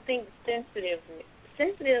 Okay, I think sensitive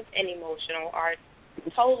and emotional are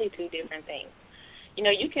totally two different things.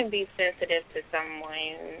 You can be sensitive to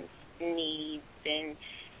someone's needs and,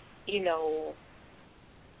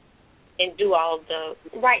 and do all the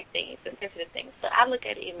right things, the sensitive things. But I look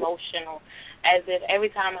at emotional as if every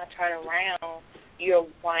time I turn around, you're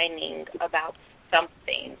whining about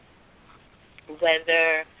something,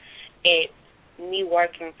 whether it's me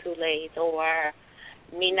working too late or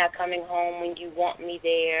me not coming home when you want me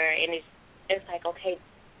there. And it's like, okay,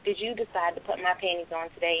 did you decide to put my panties on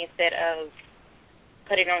today instead of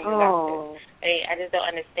put it on your doctor? I just don't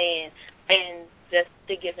understand. And just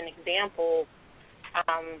to give an example,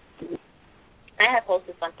 I had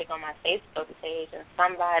posted something on my Facebook page, and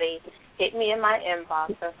somebody hit me in my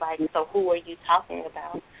inbox and was like, so who are you talking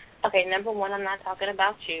about? Okay, number one, I'm not talking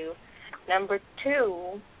about you. Number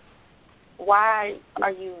two, why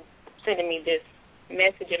are you sending me this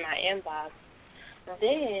message in my inbox?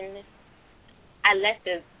 Then I let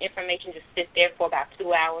the information just sit there for about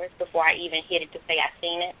 2 hours before I even hit it to say I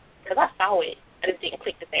seen it, because I saw it. I just didn't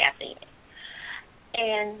click to say I seen it.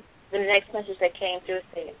 And the next message that came through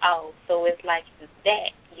said, oh, so it's like that.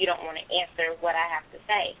 You don't want to answer what I have to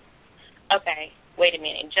say. Okay, wait a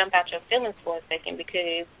minute. Jump out your feelings for a second,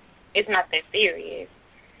 because it's not that serious.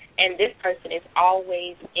 And this person is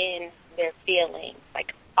always in their feelings, like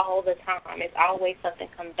all the time. It's always something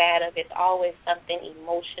combative. It's always something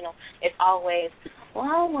emotional. It's always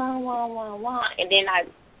wah, wah, wah, wah, wah. And then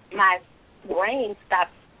my brain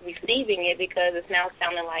stops receiving it because it's now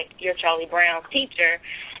sounding like you're Charlie Brown's teacher,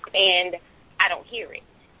 and I don't hear it.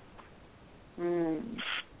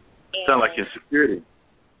 Sound like insecurity.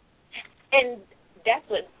 And that's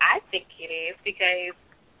what I think it is, because,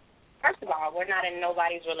 first of all, we're not in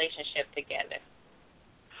nobody's relationship together.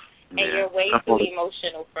 And you're way too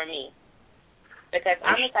emotional for me. Because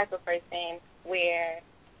I'm the type of person where,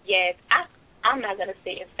 yes, I'm not going to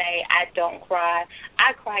sit and say I don't cry.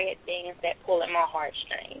 I cry at things that pull at my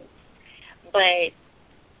heartstrings. But,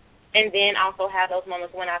 and then also have those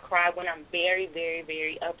moments when I cry when I'm very, very,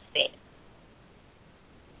 very upset.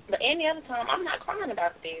 But any other time, I'm not crying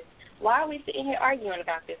about this. Why are we sitting here arguing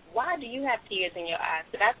about this? Why do you have tears in your eyes?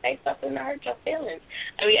 Did I say something to hurt your feelings?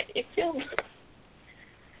 I mean, it feels...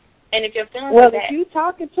 And And if your feelings well, are that, if you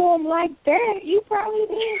talking to him like that, you probably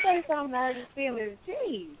did say something to hurt his feelings.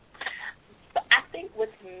 Geez. So I think with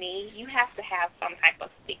me, you have to have some type of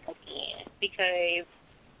thick skin because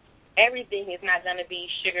everything is not going to be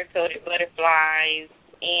sugar-coated butterflies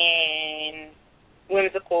and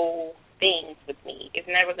whimsical things with me. It's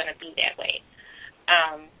never going to be that way.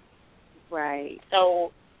 Right.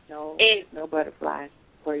 So no butterflies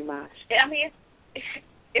for you, Mosh. I mean,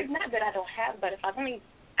 it's not that I don't have butterflies. I mean,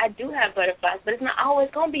 I do have butterflies, but it's not always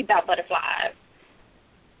going to be about butterflies.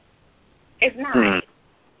 It's not.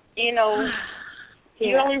 You know,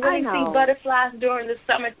 you only really see butterflies during the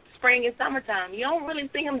spring and summertime. You don't really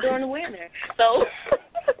see them during the winter. So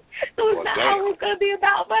it's not always going to be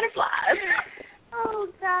about butterflies. Oh,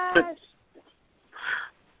 gosh.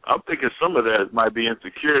 I'm thinking some of that might be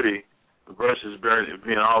insecurity versus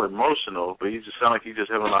being all emotional, but he just sounds like he's just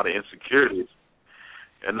having a lot of insecurities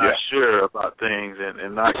and not sure about things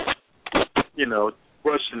and not,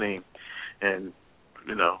 questioning. And,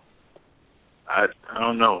 I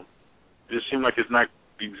don't know. It seems like it's not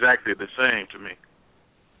exactly the same to me.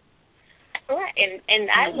 Right, and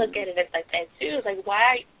I look at it as like that, too. It's like,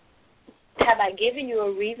 why have I given you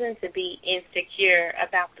a reason to be insecure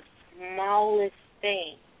about the smallest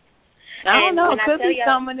thing? I don't know. Could be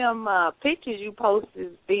some of them pictures you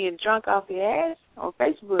posted being drunk off your ass on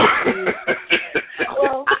Facebook.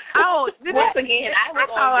 Well, once again, I was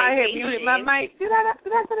on vacation. I had muted my mic. Did I put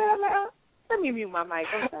it on loud? Let me mute my mic.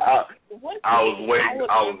 I'm sorry. I was waiting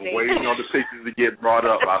on the pictures to get brought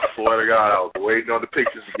up. I swear to God, I was waiting on the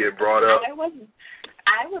pictures to get brought up. I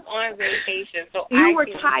was on vacation, so you were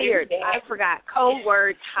tired. I forgot. Code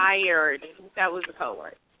word tired. That was the code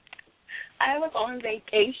word. I was on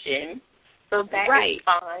vacation, so that is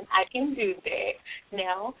fine. I can do that.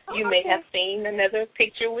 Now, you may have seen another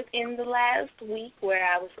picture within the last week where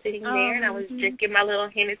I was sitting there and I was drinking my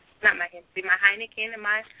little my Heineken and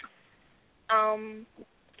my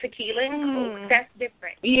tequila and Coke. That's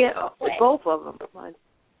different. Yeah, both of them.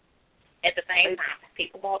 At the same time,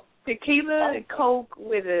 people bought tequila and Coke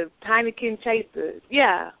with a Heineken chaser.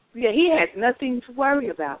 Yeah, he has nothing to worry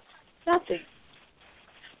about. Nothing.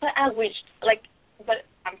 But but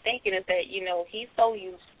I'm thinking is that, he's so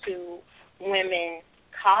used to women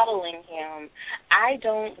coddling him. I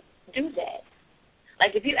don't do that.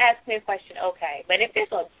 Like, if you ask me a question, okay, but if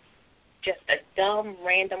it's just a dumb,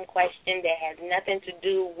 random question that has nothing to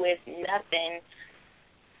do with nothing,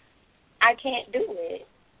 I can't do it.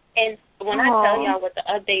 And when I tell y'all what the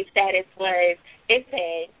update status was, it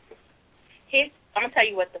said I'm going to tell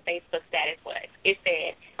you what the Facebook status was. It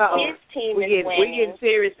said, his team is winning. We're getting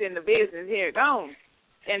serious in the business here. Go on.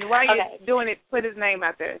 And while you're doing it, put his name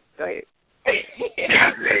out there. Go ahead.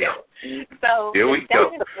 So here we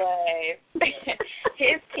go. Was,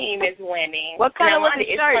 his team is winning. What color was the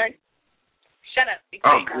shirt? Shut up.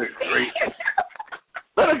 Oh, good grief.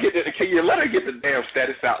 Let her get the damn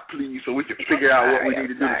status out, please, so we can figure out what we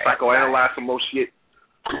need to do to psychoanalyze some more shit.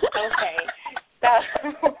 Okay.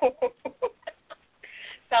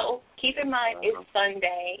 So keep in mind, it's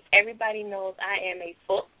Sunday. Everybody knows I am a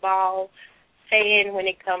football fan when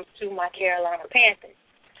it comes to my Carolina Panthers.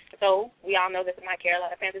 So we all know that my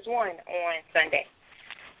Carolina Panthers won on Sunday.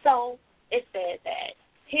 So it said that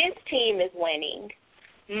his team is winning.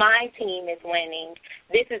 My team is winning.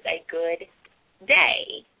 This is a good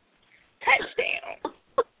day. Touchdown.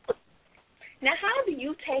 Now, how do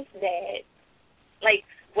you take that? Like,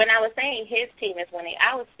 when I was saying his team is winning,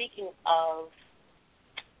 I was speaking of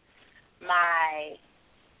my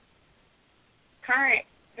current,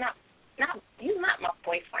 he's not my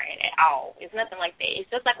boyfriend at all. It's nothing like that. It's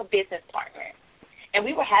just like a business partner. And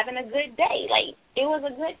we were having a good day. Like, it was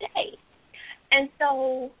a good day. And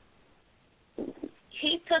so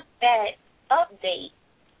he took that update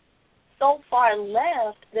so far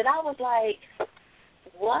left that I was like,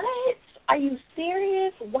 what? Are you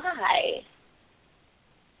serious? Why?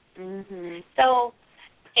 So,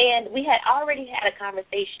 and we had already had a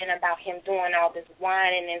conversation about him doing all this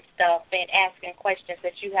whining and stuff and asking questions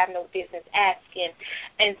that you have no business asking.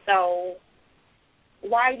 And so,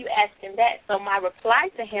 why are you asking that? So my reply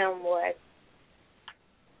to him was,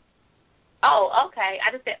 oh, okay.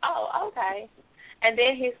 I just said, oh, okay. And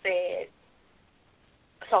then he said,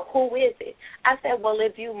 so who is it? I said, well,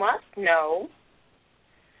 if you must know,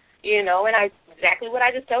 and exactly what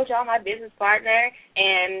I just told y'all, my business partner,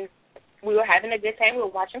 and we were having a good time. We were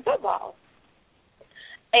watching football.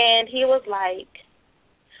 And he was like,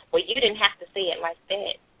 well, you didn't have to say it like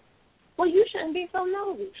that. Well, you shouldn't be so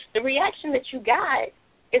nosy. The reaction that you got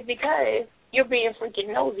is because you're being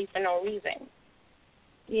freaking nosy for no reason.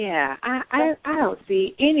 Yeah, I don't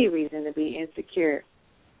see any reason to be insecure.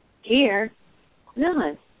 Here,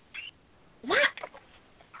 none. What?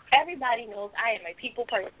 Everybody knows I am a people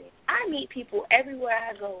person. I meet people everywhere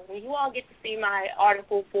I go. When you all get to see my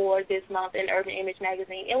article for this month in Urban Image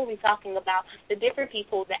magazine, it will be talking about the different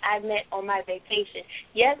people that I met on my vacation.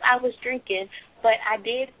 Yes, I was drinking, but I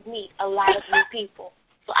did meet a lot of new people.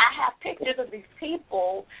 So I have pictures of these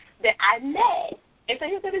people that I met. And so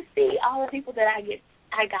you're going to see all the people that I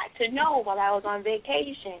got to know while I was on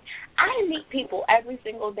vacation. I meet people every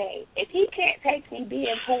single day. If he can't take me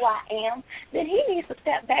being who I am, then he needs to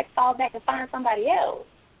step back, fall back, and find somebody else.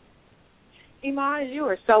 Iman, you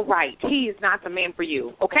are so right. He is not the man for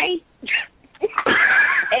you, okay?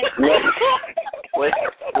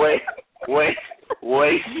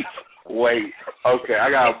 Wait. Okay, I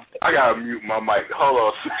gotta mute my mic. Hold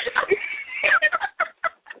on.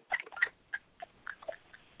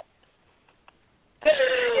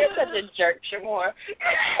 You're such a jerk, Shamor.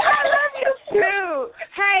 I love you too.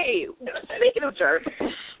 Hey, speaking of jerks,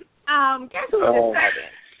 guess who's just started?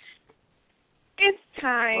 It's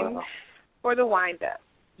time for the wind up.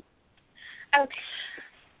 Okay.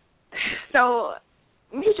 So,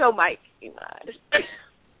 mute your mic, Iman.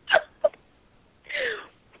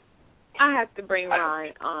 I have to bring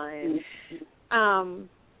Ron on.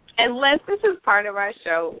 Unless this is part of our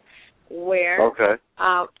show where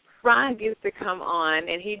Ron gets to come on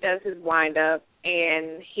and he does his wind up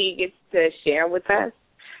and he gets to share with us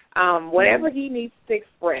whatever he needs to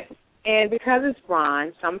express. And because it's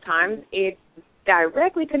Ron, sometimes it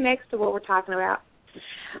directly connects to what we're talking about.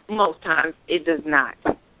 Most times it does not.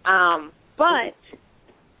 But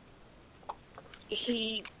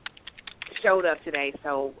he showed up today,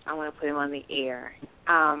 so I want to put him on the air.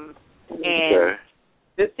 And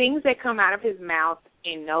the things that come out of his mouth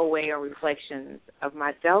in no way are reflections of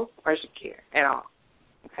myself or Shakir at all.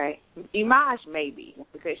 Okay? Imaj maybe,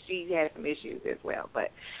 because she has some issues as well.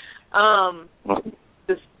 But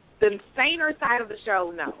the saner side of the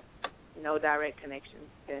show, no. No direct connection.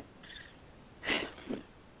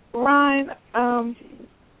 Ron,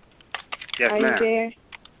 yes, are ma'am. you there?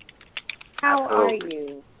 How are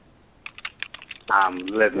you? I'm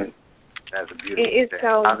living. That's a beautiful It's thing.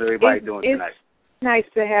 so, How's everybody doing tonight? It's nice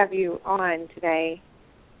to have you on today.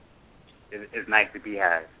 It's nice to be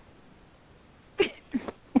had.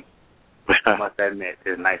 I must admit,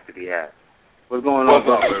 it's nice to be had. What's going on,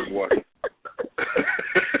 everyone?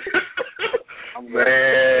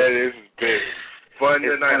 Man, it's been fun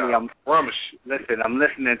tonight. I promise you. Listen, I'm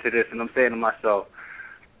listening to this and I'm saying to myself,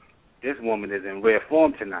 this woman is in rare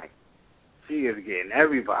form tonight. She is getting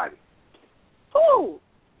everybody. Who?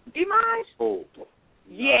 Imaj? Who?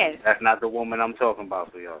 Yes. That's not the woman I'm talking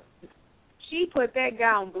about for y'all. She put that guy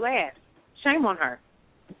on blast. Shame on her.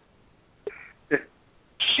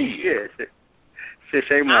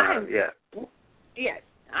 Shame on her, yeah. Yes.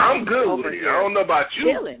 I'm good with it. I don't know about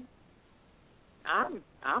you. Chilling.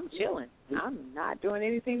 I'm chilling. I'm not doing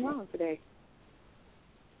anything wrong today.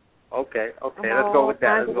 Okay. Let's go with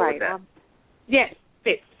that. Yes,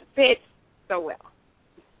 fits so well.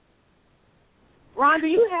 Ron, do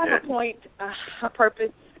you have a point, a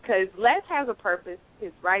purpose? Because Les has a purpose.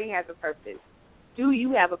 His writing has a purpose. Do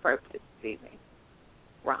you have a purpose this evening,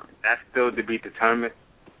 Ron? That's still to be determined.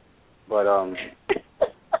 But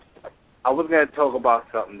I was going to talk about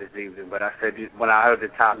something this evening, but I said when I heard the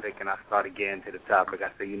topic and I started getting to the topic,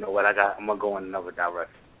 I said, you know what, I'm going to go in another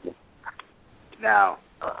direction. Now,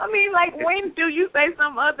 I mean, like, when do you say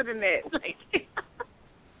something other than that?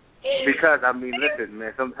 Because, I mean, listen,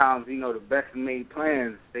 man, sometimes, the best made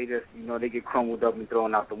plans, they just, they get crumbled up and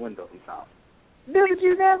thrown out the window sometimes. Dude,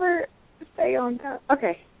 you never stay on top.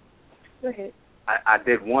 Okay, go ahead. I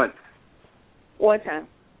did once. One time.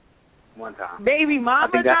 Baby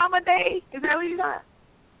mama drama day? Is that what you got?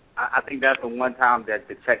 I think that's the one time that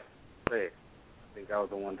the check cleared. I think that was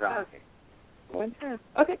the one time. Okay. One time.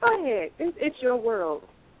 Okay, go ahead. It's your world,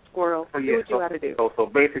 squirrel. So, do what you got to do. So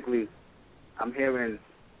basically, I'm hearing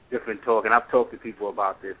different talk, and I've talked to people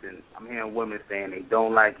about this, and I'm hearing women saying they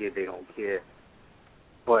don't like it, they don't care.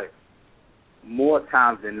 But more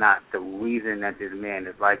times than not, the reason that this man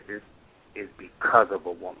is like this is because of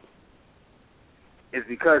a woman. It's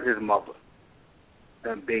because his mother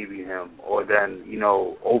done babied him or done,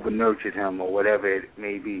 over-nurtured him or whatever it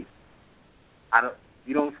may be.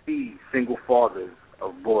 You don't see single fathers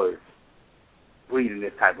of boys breeding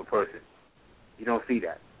this type of person. You don't see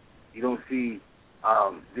that. You don't see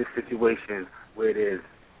this situation where there's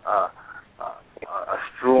a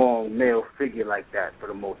strong male figure like that for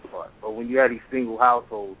the most part. But when you have these single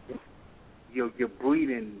households, you're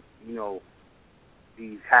breeding,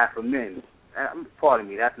 these half of men. Pardon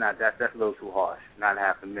me, that's a little too harsh. Not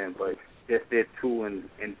half of men, but just they're too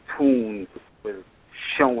in tune with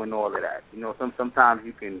showing all of that. You know, sometimes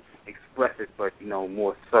you can express it, but, you know,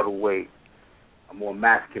 more subtle way, a more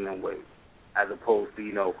masculine way, as opposed to,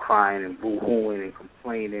 you know, crying and boo-hooing and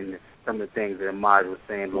complaining and some of the things that Amaj was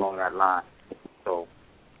saying along that line. So,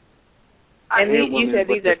 and you said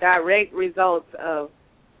these are direct results of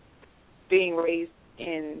being raised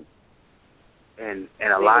in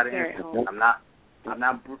a lot of instances. I'm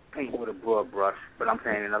not painting with a broad brush, but I'm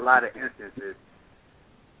saying in a lot of instances,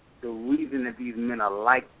 the reason that these men are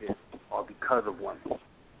like this are because of women.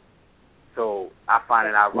 So I find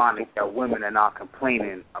it ironic that women are not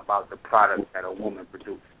complaining about the product that a woman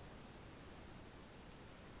produces.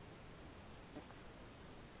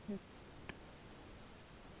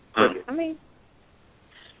 I mean,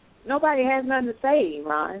 nobody has nothing to say,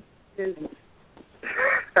 Ron.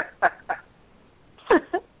 I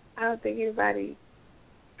don't think anybody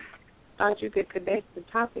thought you could connect the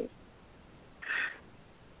topic.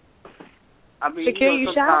 I mean, Shakir,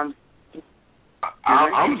 you shocked?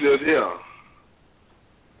 I'm just here.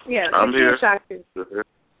 Yeah, I'm here. Shocked.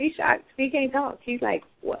 He's shocked. He can't talk. He's like,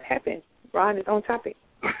 what happened? Ron is on topic.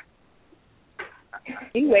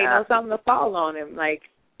 He's waiting on something to fall on him, like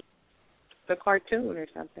the cartoon or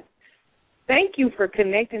something. Thank you for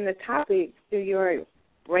connecting the topic to your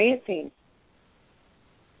ranting.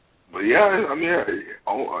 But yeah, I mean,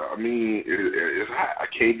 it's hot. I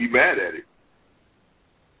can't be mad at it.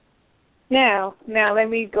 Now, let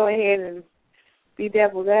me go ahead and be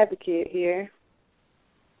devil's advocate here.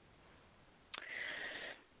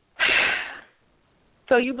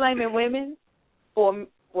 So you blaming women for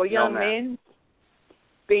young men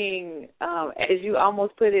being, as you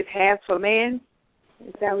almost put it, half for men?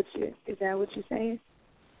 Is that what you're saying?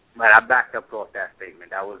 But I backed up off that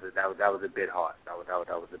statement. That was a bit harsh. That was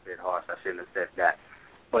a bit harsh. I shouldn't have said that.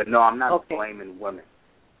 But no, I'm not blaming women.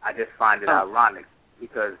 I just find it ironic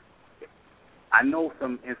because I know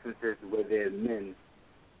some instances where there's men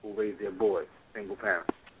who raise their boys, single parents.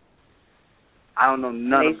 I don't know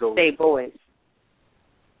none of those. They boys.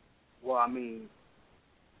 Well, I mean,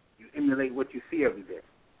 you emulate what you see every day.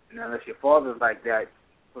 And unless your father's like that,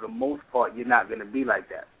 for the most part, you're not going to be like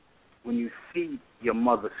that. When you see your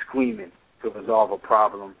mother screaming to resolve a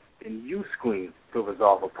problem, then you scream to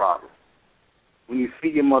resolve a problem. When you see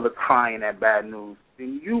your mother crying at bad news,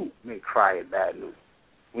 then you may cry at bad news.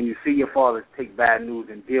 When you see your father take bad news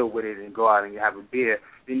and deal with it and go out and have a beer,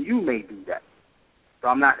 then you may do that. So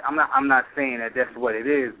I'm not saying that that's what it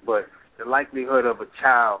is, but the likelihood of a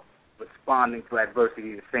child responding to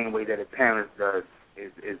adversity the same way that a parent does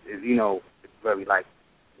is you know, it's very likely.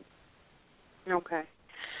 Okay.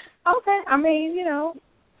 I mean, you know,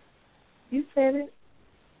 you said it.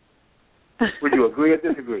 Would you agree or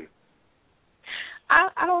disagree?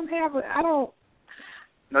 I don't.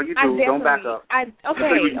 No, you do. Don't back up. I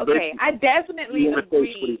definitely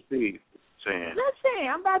agree. Saying.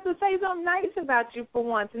 I'm about to say something nice about you for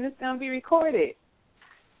once, and it's going to be recorded.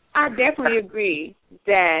 I definitely agree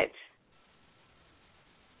that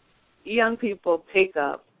young people pick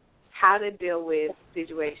up how to deal with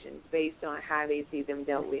situations based on how they see them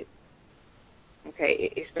dealt with.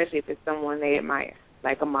 Okay, especially if it's someone they admire,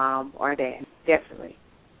 like a mom or a dad. Definitely.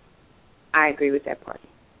 I agree with that part.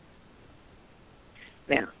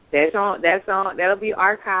 Now, that'll be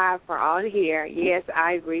archived for all to hear. Yes,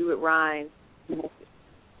 I agree with Ryan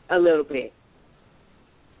a little bit.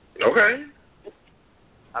 Okay.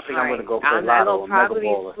 I think I'm going to go for a lotto or mega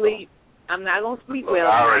ball or something. I'm not going to sleep well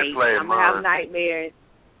tonight. I'm going to have nightmares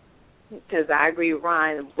because I agree with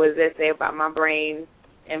Ryan. What does that say about my brain?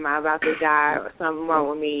 Am I about to die or something wrong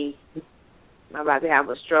with me? Am I about to have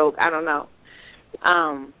a stroke? I don't know.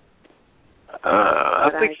 I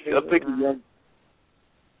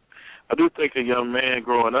do think a young man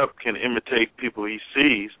growing up can imitate people he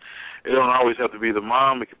sees. It don't always have to be the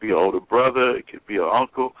mom. It could be an older brother. It could be an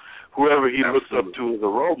uncle. Whoever he looks up to as a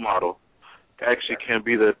role model actually can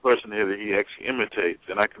be the person that he actually imitates.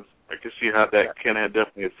 And I can see how that can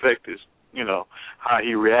definitely affect his, you know, how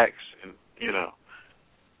he reacts and, you know,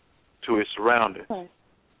 to his surroundings.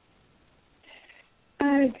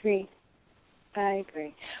 I agree.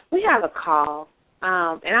 We have a call,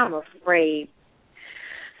 and I'm afraid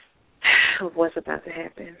of what's about to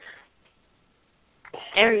happen.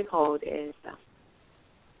 Area code is,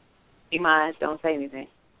 Imaj, don't say anything.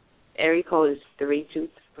 Area code is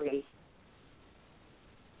 323.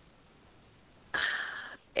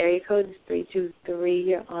 Area code is 323.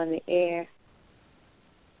 You're on the air.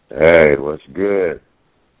 Hey, what's good?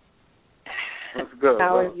 What's good?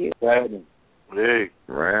 How are you? Hey.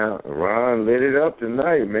 Ron lit it up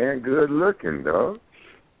tonight, man. Good looking, dog.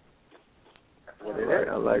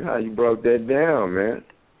 I like how you broke that down, man.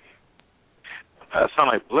 That sound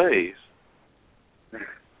like Blaze.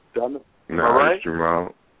 No, right? it's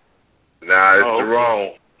Jerome. Nah, it's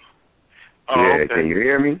Jerome. Oh, yeah, okay. Can you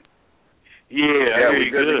hear me? Yeah, I hear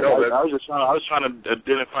you good. I was trying to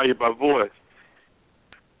identify you by voice.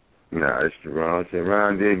 No, it's Jerome.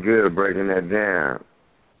 Ron did good breaking that down.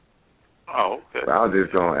 Oh, okay. But I was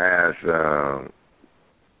just gonna ask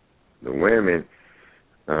the women,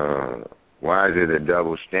 why is it a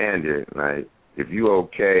double standard? Like, if you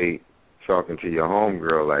okay talking to your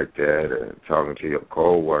homegirl like that, or talking to your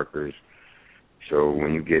co-workers, so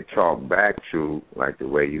when you get talked back to like the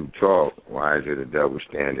way you talk, why is it a double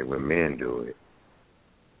standard when men do it?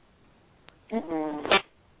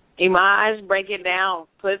 Imaj, break it down.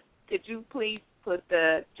 Could you please put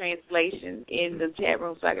the translation in the chat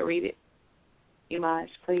room so I can read it? Imaj,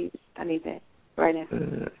 please. I need that right now.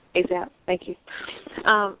 ASAP. Thank you.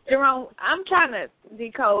 Jerome, I'm trying to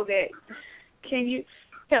decode that. Can you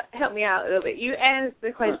help me out a little bit? You asked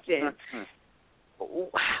the question,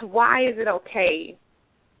 why is it okay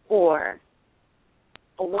for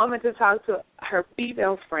a woman to talk to her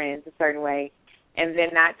female friends a certain way and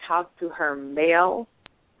then not talk to her male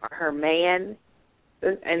or her man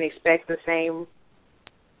and expect the same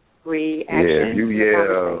reaction?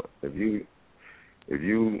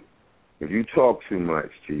 If you talk too much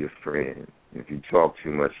to your friend, if you talk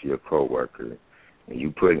too much to your coworker, and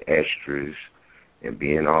you put extras and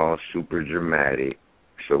being all super dramatic,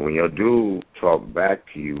 so when your dude talk back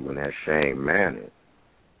to you in that same manner,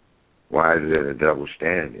 why is it a double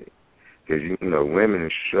standard? Because, you know, women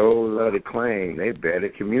sure love to claim they better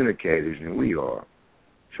communicators than we are.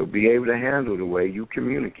 So be able to handle the way you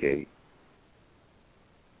communicate.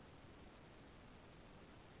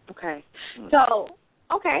 Okay. So,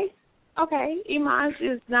 okay. Imaj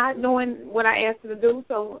is not knowing what I asked her to do,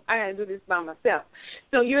 so I got to do this by myself.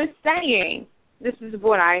 So you're saying, this is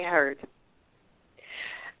what I heard.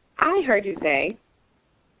 I heard you say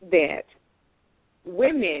that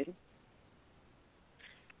women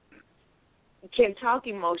can talk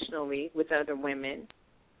emotionally with other women,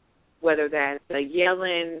 whether that's a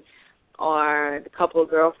yelling or a couple of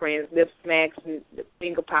girlfriends, lip smacks and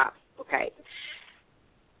finger pops, okay.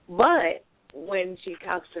 But when she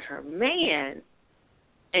talks to her man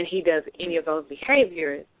and he does any of those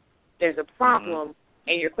behaviors, there's a problem,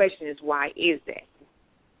 and your question is, why is that?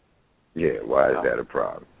 Yeah, why is that a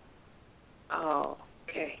problem? Oh,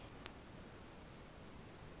 okay.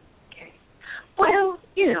 Well,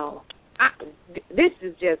 you know, this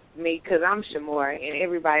is just me because I'm Shamora, and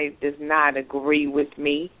everybody does not agree with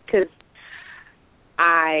me because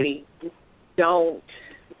I don't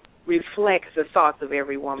reflect the thoughts of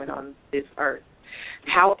every woman on this earth.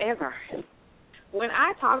 However, when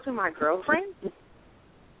I talk to my girlfriend,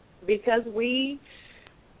 because we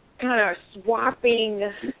kind of are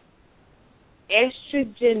swapping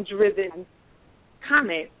estrogen-driven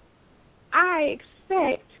comments, I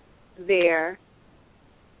expect there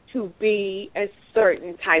to be a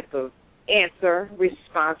certain type of answer,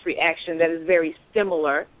 response, reaction that is very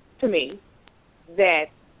similar to me that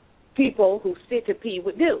people who sit to pee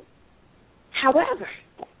would do. However,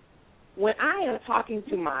 when I am talking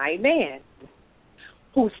to my man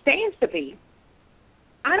who stands to pee,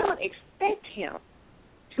 I don't expect him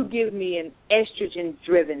to give me an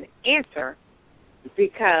estrogen-driven answer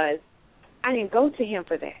because I didn't go to him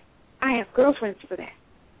for that. I have girlfriends for that.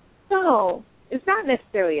 So it's not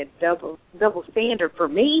necessarily a double standard for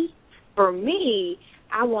me. For me,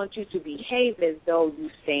 I want you to behave as though you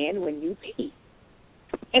stand when you pee.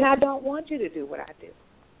 And I don't want you to do what I do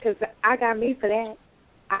because I got me for that.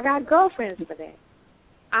 I got girlfriends for that.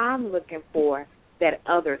 I'm looking for that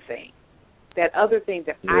other thing that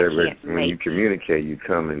I can't when make. you communicate, you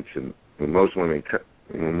come into when most women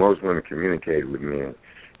communicate with men,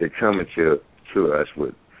 they're coming to us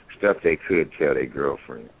with stuff they could tell their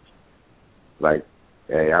girlfriends. Like,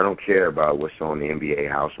 hey, I don't care about what's on the NBA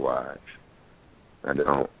Housewives. I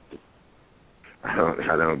don't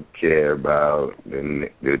care about the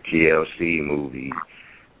TLC movie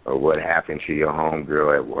or what happened to your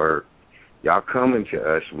homegirl at work. Y'all coming to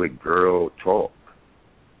us with girl talk.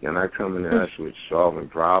 You're not coming to us with solving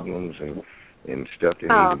problems and stuff that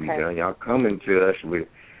needs to be done. Y'all coming to us with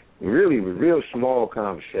real small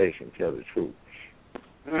conversation, tell the truth.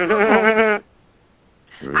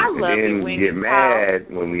 I love it when you get mad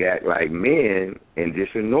when we act like men and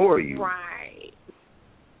just ignore you. Right.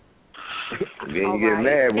 And then you get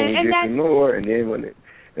mad when we just ignore, and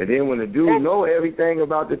then when the dude know everything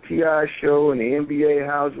about the T.I. show and the NBA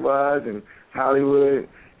Housewives and Hollywood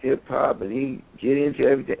hip hop, and he get into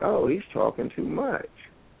everything. Oh, he's talking too much.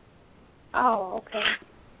 Oh, okay.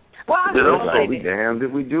 Well, we damned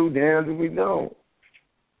if we do, damned if we don't.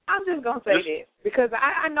 I'm just going to say this, because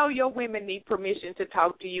I know your women need permission to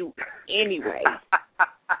talk to you anyway.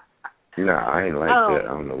 Nah, I ain't like that. I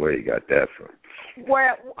don't know where you got that from.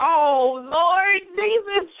 Lord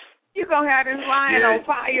Jesus, you're going to have this lion on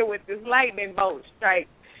fire with this lightning bolt strike.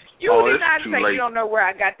 You did not say you don't know where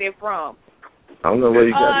I got that from. I don't know where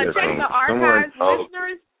you got that from. Check the archives,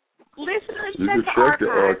 listeners, check the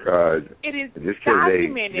archives. It is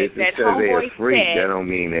documented that Homeboy said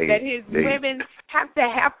that his women have to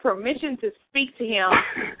have permission to speak to him,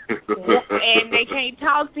 and they can't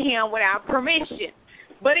talk to him without permission.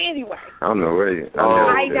 But anyway, I don't know where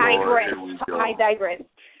I digress.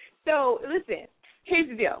 So listen, here's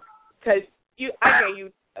the deal, because I gave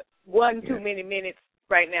you 1 2 minutes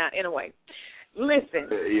right now. Anyway, listen,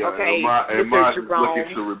 okay, and mine is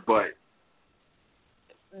looking to rebut.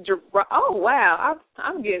 Oh wow,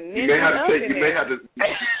 I'm getting you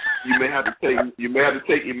may have to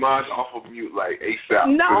take Imaj off of mute like ASAP.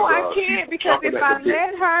 No, I can't, because if I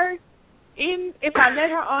let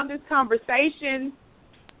her on this conversation,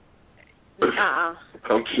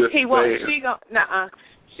 she won't.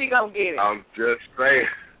 She gonna get it. I'm just saying.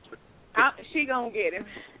 She gonna get him.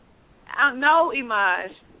 No, Imaj.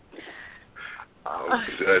 I'm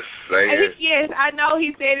just saying. Yes, I know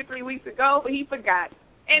he said it 3 weeks ago, but he forgot.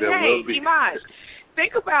 And Imaj,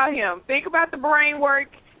 think about him. Think about the brain work.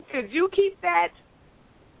 Could you keep that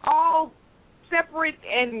all separate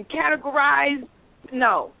and categorized?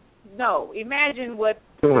 No. Imagine what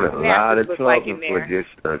doing a lot of talking like in there. For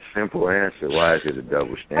just a simple answer. Why is it a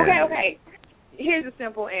double standard? Okay. Here's a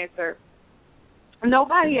simple answer.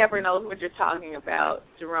 Nobody ever knows what you're talking about,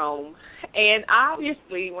 Jerome. And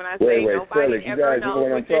obviously, when I say nobody ever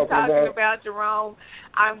knows what you're talking about, Jerome,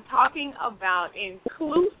 I'm talking about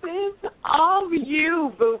inclusive of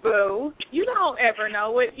you, boo-boo. You don't ever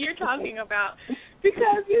know what you're talking about,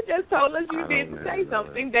 because you just told us you didn't say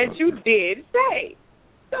something that you did say.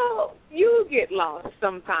 So you get lost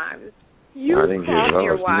sometimes. I didn't get lost.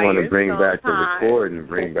 You want to bring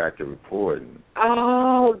back the recording.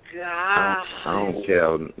 Oh, God. I don't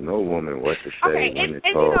tell no woman what to say when it's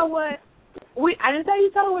you know what? I didn't tell you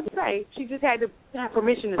to tell her what to say. She just had to have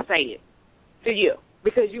permission to say it to you,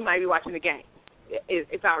 because you might be watching the game.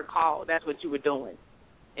 If I recall, that's what you were doing,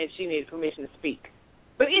 and she needed permission to speak.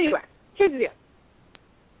 But anyway, here's the deal.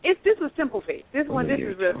 This was simple fix. This is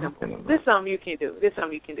real simple. This is something you can do.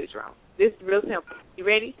 Jerome. This is real simple. You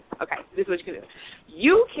ready? Okay, this is what you can do.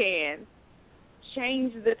 You can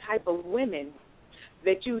change the type of women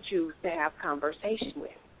that you choose to have conversation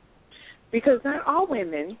with. Because not all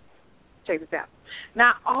women, check this out,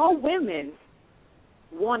 not all women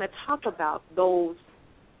want to talk about those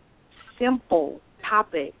simple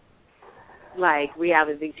topics like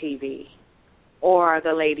reality TV or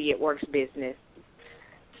the lady at work's business.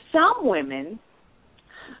 Some women,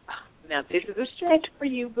 now this is a stretch for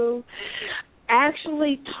you, boo,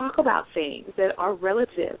 actually talk about things that are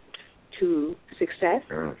relative to success,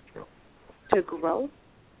 to growth,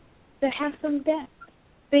 that have some depth.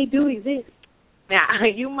 They do exist. Now,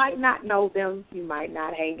 you might not know them, you might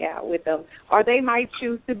not hang out with them, or they might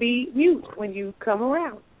choose to be mute when you come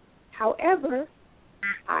around. However,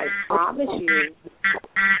 I promise you,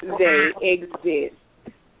 they exist.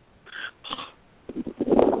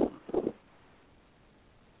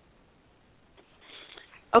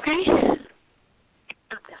 Okay?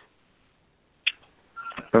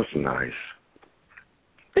 That's nice.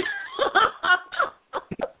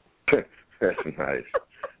 That's nice.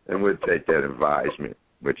 And we'll take that advisement.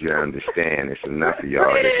 But you understand, it's enough of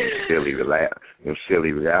y'all that them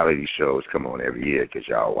silly reality shows come on every year because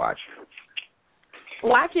y'all watch it.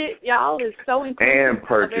 Watch it, y'all. Is so inclusive. And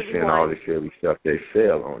purchasing all the silly stuff they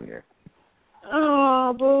sell on there.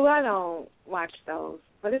 Oh, boo, I don't watch those.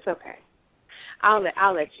 But it's okay. I'll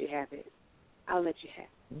let you have it.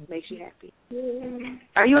 Makes you happy.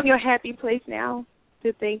 Are you in your happy place now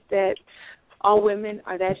to think that all women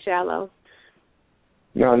are that shallow?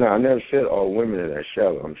 No, I never said all women are that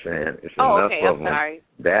shallow. I'm saying it's enough of them.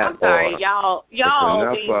 I'm sorry. Y'all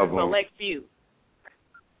being a select few.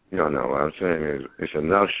 No, what I'm saying is it's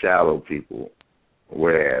enough shallow people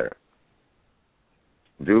where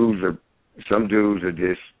some dudes are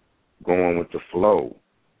just going with the flow.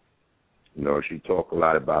 You know, she talk a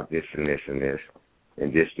lot about this and this and this,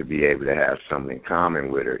 and just to be able to have something in common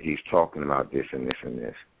with her, he's talking about this and this and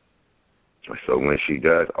this. So when she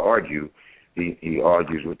does argue, he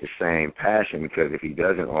argues with the same passion, because if he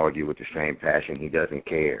doesn't argue with the same passion, he doesn't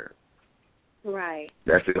care. Right.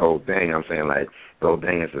 That's the whole thing. I'm saying, like, the whole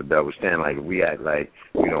thing is a double standard. Like, if we act like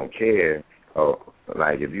we don't care,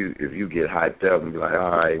 like if you get hyped up and be like,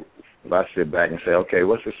 all right, if I sit back and say, okay,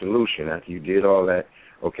 what's the solution after you did all that?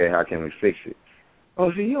 Okay, how can we fix it?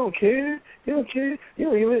 Oh, see, you don't care. You don't care. You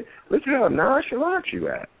don't even look at how nonchalant you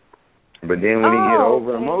at. But then when he get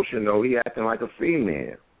over emotional, he acting like a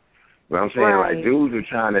female. But I'm saying, like, dudes are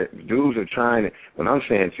trying to, what I'm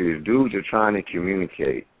saying to you is dudes are trying to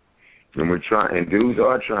communicate. And dudes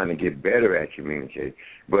are trying to get better at communicating.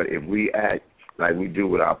 But if we act like we do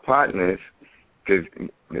with our partners, because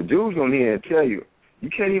the dudes on here tell you, you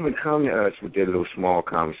can't even come to us with that little small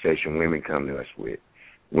conversation women come to us with.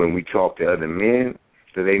 When we talk to other men,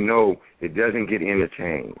 so they know it doesn't get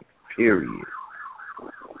entertained, period.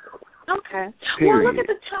 Okay. Period. Well, look at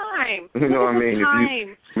the time. You know what I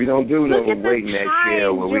mean? We don't do no waiting that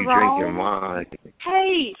chair where we drinking wine.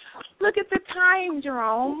 Hey, look at the time,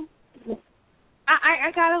 Jerome.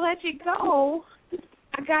 I got to let you go.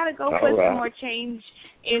 I got to go put some more change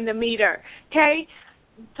in the meter. Okay?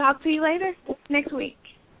 Talk to you later next week.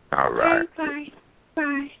 All right. Okay,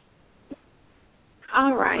 bye.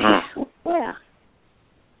 All right. Well,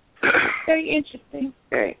 very interesting.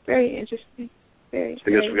 Very, very interesting. Very, I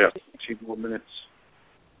guess we got 2 more minutes.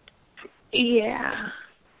 Yeah.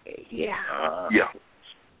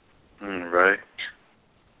 Right.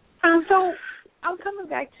 So I'm coming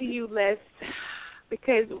back to you, Les,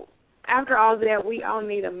 because after all that, we all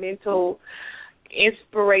need a mental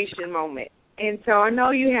inspiration moment. And so I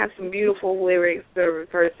know you have some beautiful lyrics,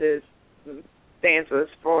 verses, stanzas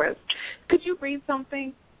for us. Could you read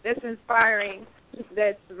something that's inspiring,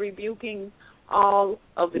 that's rebuking all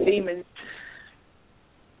of the demons?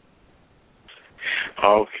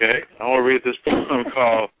 Okay. I want to read this poem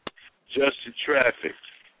called Just in Traffic.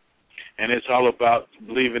 And it's all about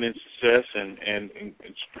believing in success and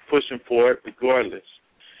pushing for it regardless.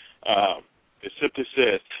 It simply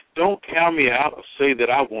says, don't count me out or say that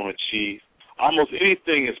I won't achieve. Almost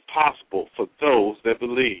anything is possible for those that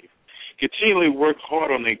believe. Continually work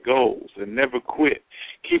hard on their goals and never quit,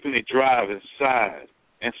 keeping the drive inside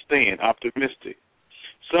and staying optimistic.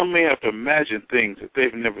 Some may have to imagine things that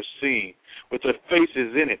they've never seen, with their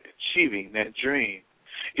faces in it, achieving that dream.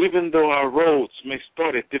 Even though our roads may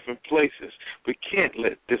start at different places, we can't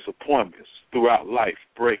let disappointments throughout life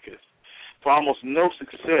break us. For almost no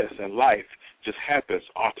success in life just happens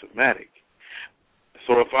automatic.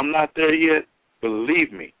 So if I'm not there yet,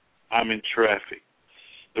 believe me, I'm in traffic.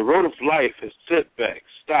 The road of life has setbacks,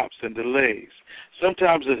 stops, and delays.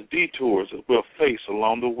 Sometimes there's detours that we'll face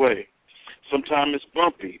along the way. Sometimes it's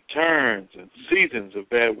bumpy, turns, and seasons of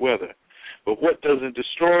bad weather. But what doesn't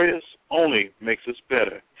destroy us only makes us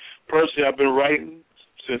better. Personally, I've been writing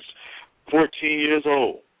since 14 years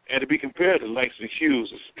old, and to be compared to Langston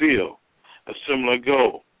Hughes is still a similar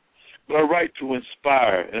goal. But I write to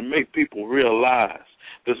inspire and make people realize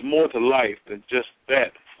there's more to life than just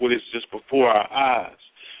that, what is just before our eyes.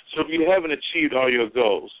 So if you haven't achieved all your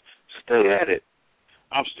goals, stay at it.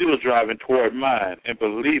 I'm still driving toward mine, and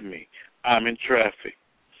believe me, I'm in traffic.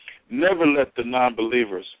 Never let the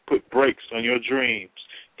non-believers put brakes on your dreams.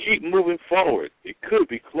 Keep moving forward. It could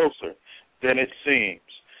be closer than it seems.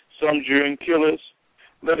 Some dream killers,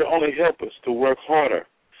 let it only help us to work harder.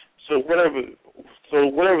 So whatever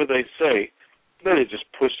they say, let it just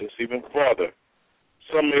push us even farther.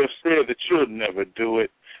 Some may have said that you'll never do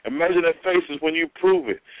it. Imagine their faces when you prove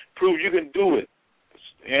it. Prove you can do it,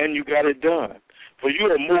 and you got it done. For you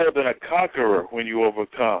are more than a conqueror when you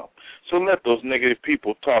overcome. So let those negative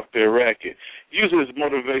people talk their racket. Use it as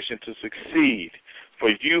motivation to succeed, for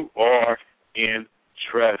you are in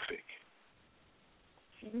traffic.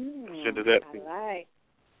 Listen to that. All right.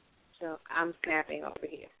 So I'm snapping over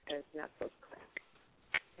here. It's not so clap.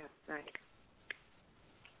 Yeah, nice.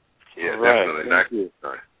 Yeah, right. Definitely.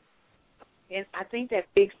 Nice. And I think that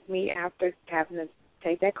fixed me after having to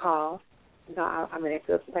take that call. You know, I'm in a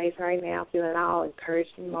good place right now, feeling all encouraged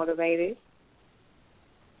and motivated.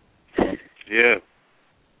 Yeah.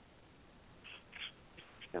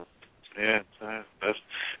 So. Yeah,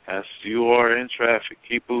 that's you are in traffic.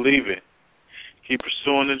 Keep believing. Keep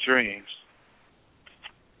pursuing the dreams.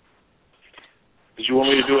 Did you want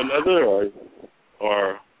me to do another,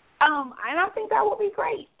 or? And I think that would be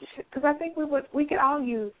great because I think we could all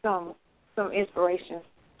use some inspiration.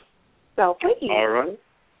 So please.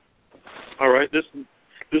 All right. This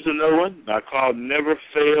is another one I call "Never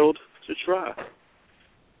Failed to Try."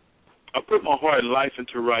 I put my heart and life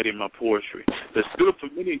into writing my poetry that's built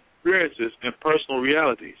from many experiences and personal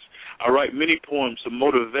realities. I write many poems to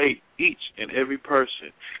motivate each and every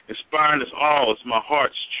person. Inspiring us all is my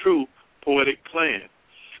heart's true poetic plan.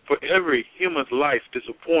 For every human's life,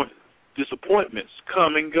 disappointments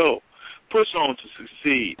come and go. Push on to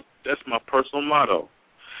succeed. That's my personal motto.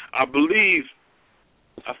 I believe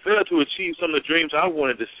I failed to achieve some of the dreams I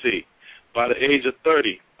wanted to see. By the age of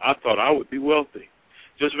 30, I thought I would be wealthy,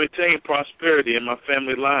 just maintain prosperity in my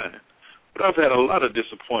family line. But I've had a lot of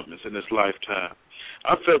disappointments in this lifetime.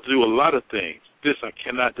 I failed to do a lot of things. This I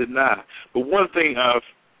cannot deny. But one thing I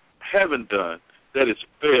haven't done, that is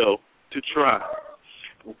failed to try.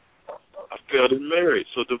 I failed in marriage,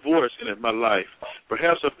 so divorce ended my life.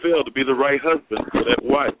 Perhaps I failed to be the right husband for that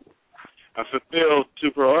wife. I failed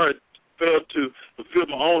to fulfill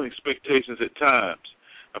my own expectations at times.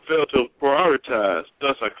 I failed to prioritize,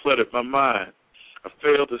 thus I cluttered my mind. I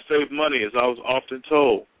failed to save money as I was often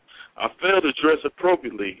told. I failed to dress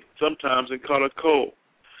appropriately, sometimes and caught a cold.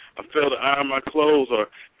 I failed to iron my clothes or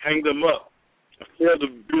hang them up. I failed to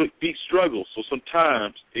beat struggles, so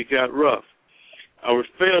sometimes it got rough. I would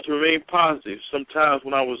fail to remain positive sometimes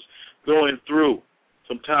when I was going through.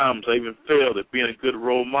 Sometimes I even failed at being a good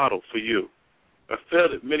role model for you. I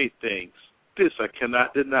failed at many things. This I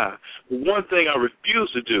cannot deny. But one thing I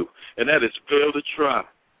refuse to do, and that is fail to try.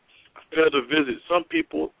 I failed to visit some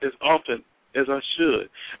people as often as I should.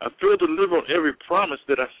 I failed to deliver on every promise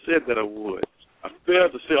that I said that I would. I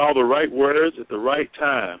failed to say all the right words at the right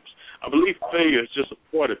times. I believe failure is just a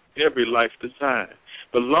part of every life design.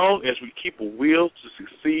 But long as we keep a will to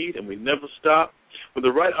succeed and we never stop, when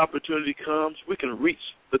the right opportunity comes, we can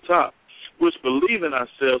reach the top. We must believe in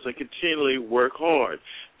ourselves and continually work hard.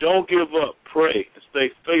 Don't give up, pray, and stay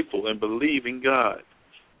faithful and believe in God.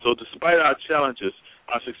 So despite our challenges,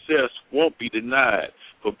 our success won't be denied,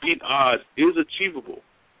 for beating odds is achievable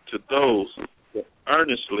to those that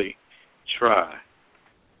earnestly try.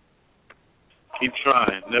 Keep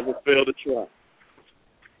trying. Never fail to try.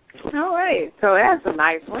 All right. So that's a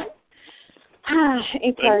nice one.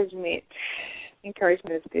 Encouragement.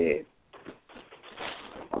 Encouragement is good.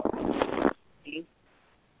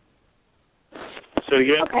 So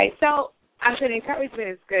yeah. Okay, so I said encouragement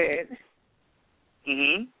is good.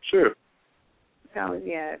 Sure. So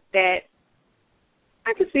yeah, that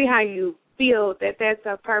I can see how you feel that that's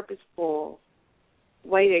a purposeful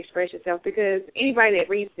way to express yourself, because anybody that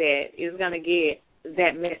reads that is going to get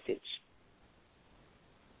that message.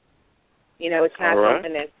 You know, it's not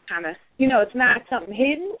something that's kind of, you know, it's not something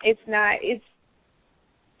hidden. It's not. It's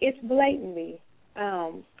blatantly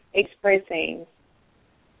expressing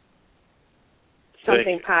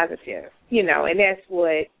something positive. You know, and that's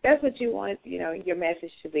what you want. You know, your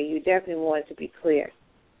message to be. You definitely want it to be clear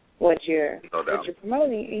what you're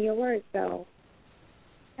promoting in your words. So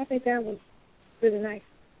I think that was really nice.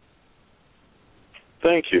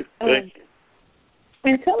 Thank you. Thank you.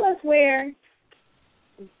 And tell us where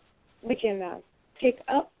we can pick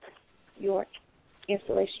up your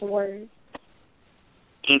inspirational words.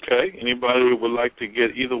 Okay. Anybody who would like to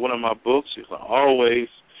get either one of my books, you can always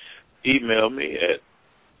email me at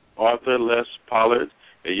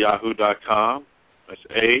arthurlespollard@yahoo.com. That's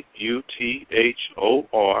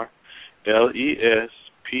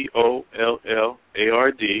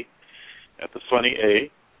AUTHORLESPOLLARD at the funny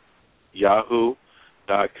A,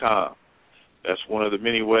 yahoo.com. That's one of the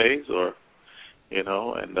many ways, or, you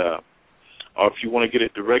know, and or if you want to get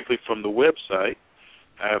it directly from the website,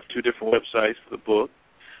 I have two different websites for the book.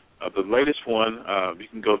 The latest one, you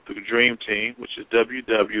can go through Dream Team, which is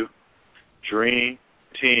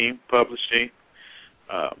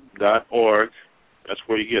www.dreamteampublishing.org. That's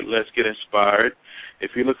where you get Let's Get Inspired.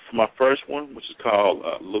 If you look for my first one, which is called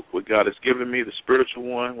Look What God Has Given Me, the spiritual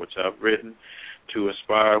one, which I've written to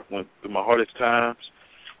inspire through my hardest times,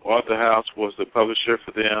 Author House was the publisher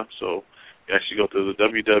for them. So you actually go to the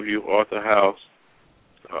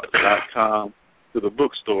www.authorhouse.com to the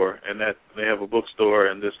bookstore, and that they have a bookstore,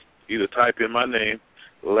 and just either type in my name,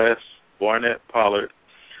 Les Barnett Pollard,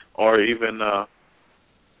 or even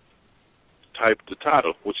type the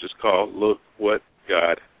title, which is called Look What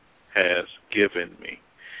God Has Given Me.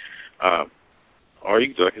 Or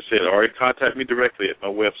you, like I said, or you contact me directly at my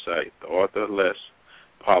website,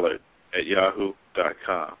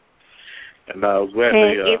 arthurlespollard@yahoo.com. And I was glad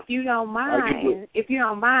if you don't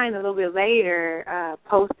mind, a little bit later,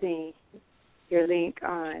 posting your link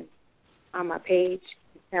on my page.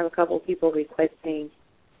 I have a couple of people requesting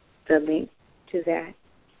the link to that.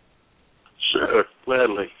 Sure,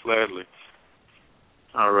 gladly.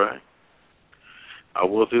 All right. I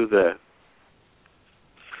will do that.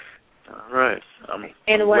 All right.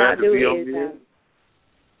 And what I'll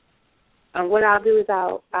do is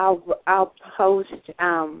I'll post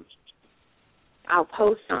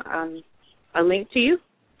a link to you,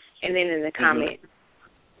 and then in the comment,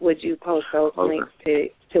 would you post those links to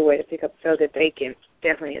where to pick up, so that they can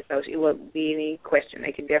definitely associate? It won't be any question.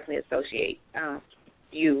 They can definitely associate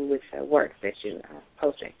you with the work that you are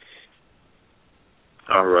posting.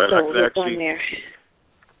 All right. So I can look actually, on there.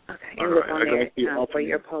 Okay, and all look right. on I can there actually for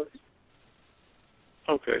your post.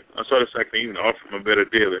 Okay. I saw this. I can even offer them a better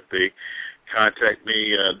deal if they contact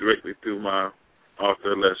me directly through my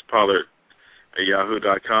author, Les Pollard, at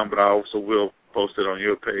yahoo.com, but I also will post it on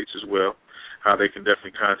your page as well, how they can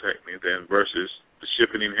definitely contact me then versus the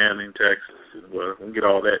shipping and handling taxes. Well, we can get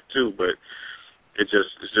all that too, but it's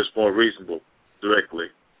just more reasonable directly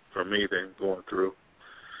for me than going through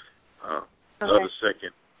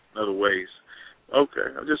other ways. Okay.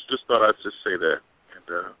 I just thought I'd just say that. And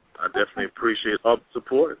I definitely appreciate all the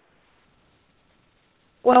support.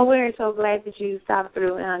 Well, we're so glad that you stopped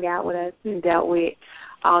through and hung out with us and dealt with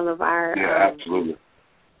all of our absolutely.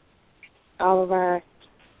 All of our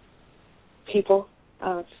people.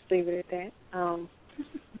 I'll just leave it at that.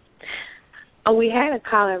 We had a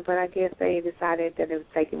caller, but I guess they decided that it was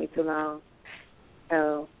taking me too long.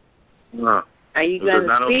 So, are you going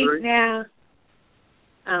to speak now?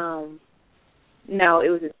 No, it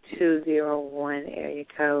was a 201 area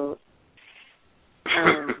code.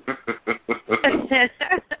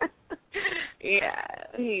 Yeah,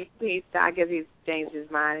 I guess he's changed his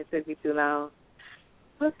mind. It took me too long.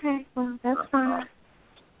 Okay, well, that's fine.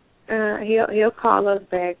 He'll call us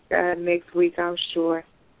back next week, I'm sure.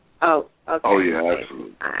 Oh, okay. Oh, yeah,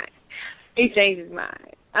 absolutely. All right. He changed his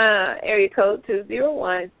mind. Area code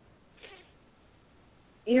 201.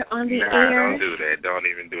 You're on the air. Don't do that. Don't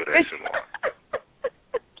even do that, Shamar.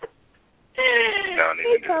 Don't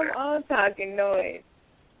even do that. Come on talking noise.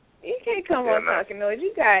 You can't come on talking noise.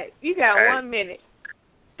 You got 1 minute,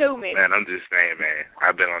 2 minutes. Man, I'm just saying, man.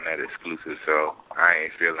 I've been on that exclusive, so I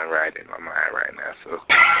ain't feeling right in my mind right now. So,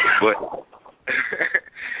 but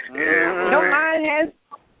yeah,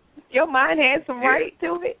 your mind has some right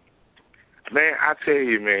to it. Man, I tell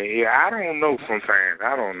you, man. Yeah, I don't know sometimes.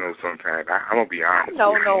 I'm gonna be honest. I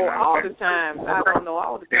don't know all the time.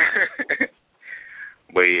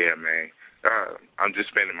 But yeah, man. I'm just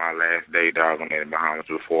spending my last day, dog, on the Bahamas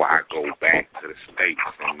before I go back to the States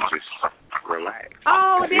and just relax.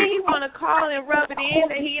 Oh, then he want to call and rub it in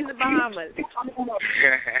that he in the Bahamas.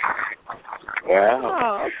 Wow.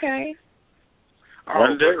 Oh, okay.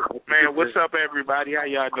 One day. Man, what's up, everybody? How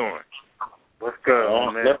y'all doing? What's good,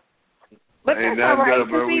 man? But that's all right.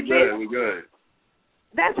 Bro. We good.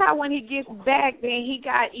 That's how when he gets back, then he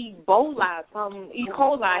got Ebola from E.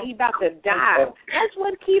 coli. He about to die. That's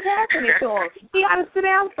what keeps happening to him. He ought to sit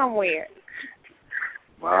down somewhere.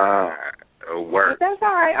 Wow. Work. But that's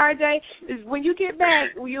all right, RJ. When you get back,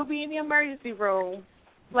 you'll be in the emergency room,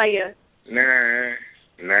 player. Nah,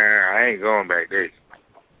 I ain't going back there.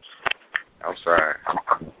 I'm sorry.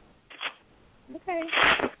 Okay.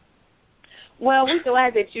 Well, we're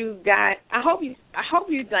glad that you got. I hope you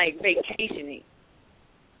like vacationing.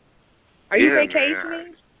 Are you vacationing?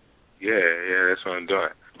 Man. Yeah, that's what I'm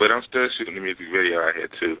doing. But I'm still shooting the music video out here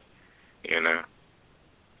too. You know.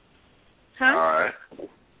 Huh? All right.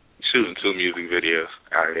 Shooting 2 music videos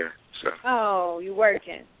out here. So. Oh, you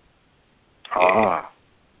working?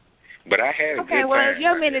 But I had a good time. Okay, well,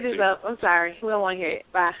 your minute is up. I'm sorry. We don't want to hear it.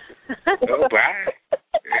 Bye. Oh, bye.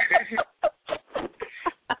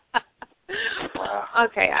 Wow.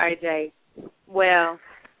 Okay, RJ. Well,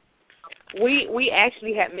 we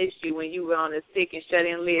actually had missed you when you were on the sick and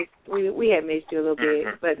shut-in list. We had missed you a little bit,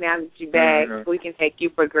 but now that you're back, we can take you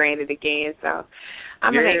for granted again. So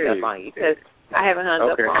I'm going to hang up on you because I haven't hung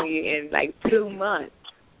up on you in like 2 months.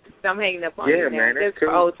 So I'm hanging up on you now, man, just for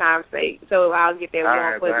old time's sake. So I'll get that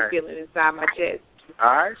warm, fuzzy feeling inside my chest.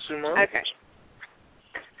 All right, Simone. Okay.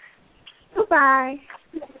 Goodbye.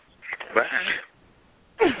 Bye.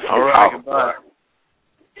 All right, goodbye.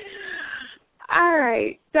 All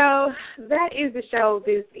right, so that is the show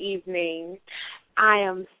this evening. I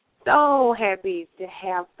am so happy to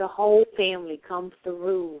have the whole family come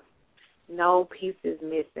through. No pieces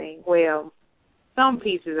missing. Well, some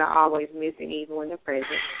pieces are always missing even when they're present.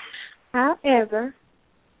 However,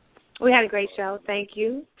 we had a great show. Thank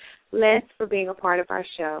you, Les, for being a part of our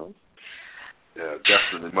show. Yeah,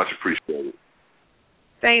 definitely. Much appreciated.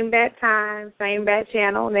 Same bat time, same bat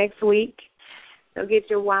channel next week. So get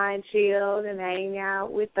your wine chilled and hang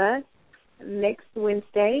out with us next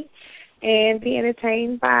Wednesday and be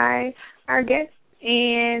entertained by our guests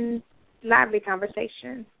and lively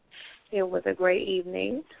conversation. It was a great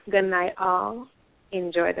evening. Good night, all.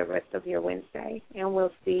 Enjoy the rest of your Wednesday, and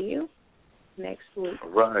we'll see you next week. All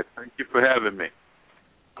right. Thank you for having me.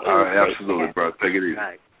 All right, absolutely, bro. Take it easy.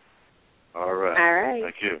 All right. All right.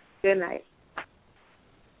 Thank you. Good night.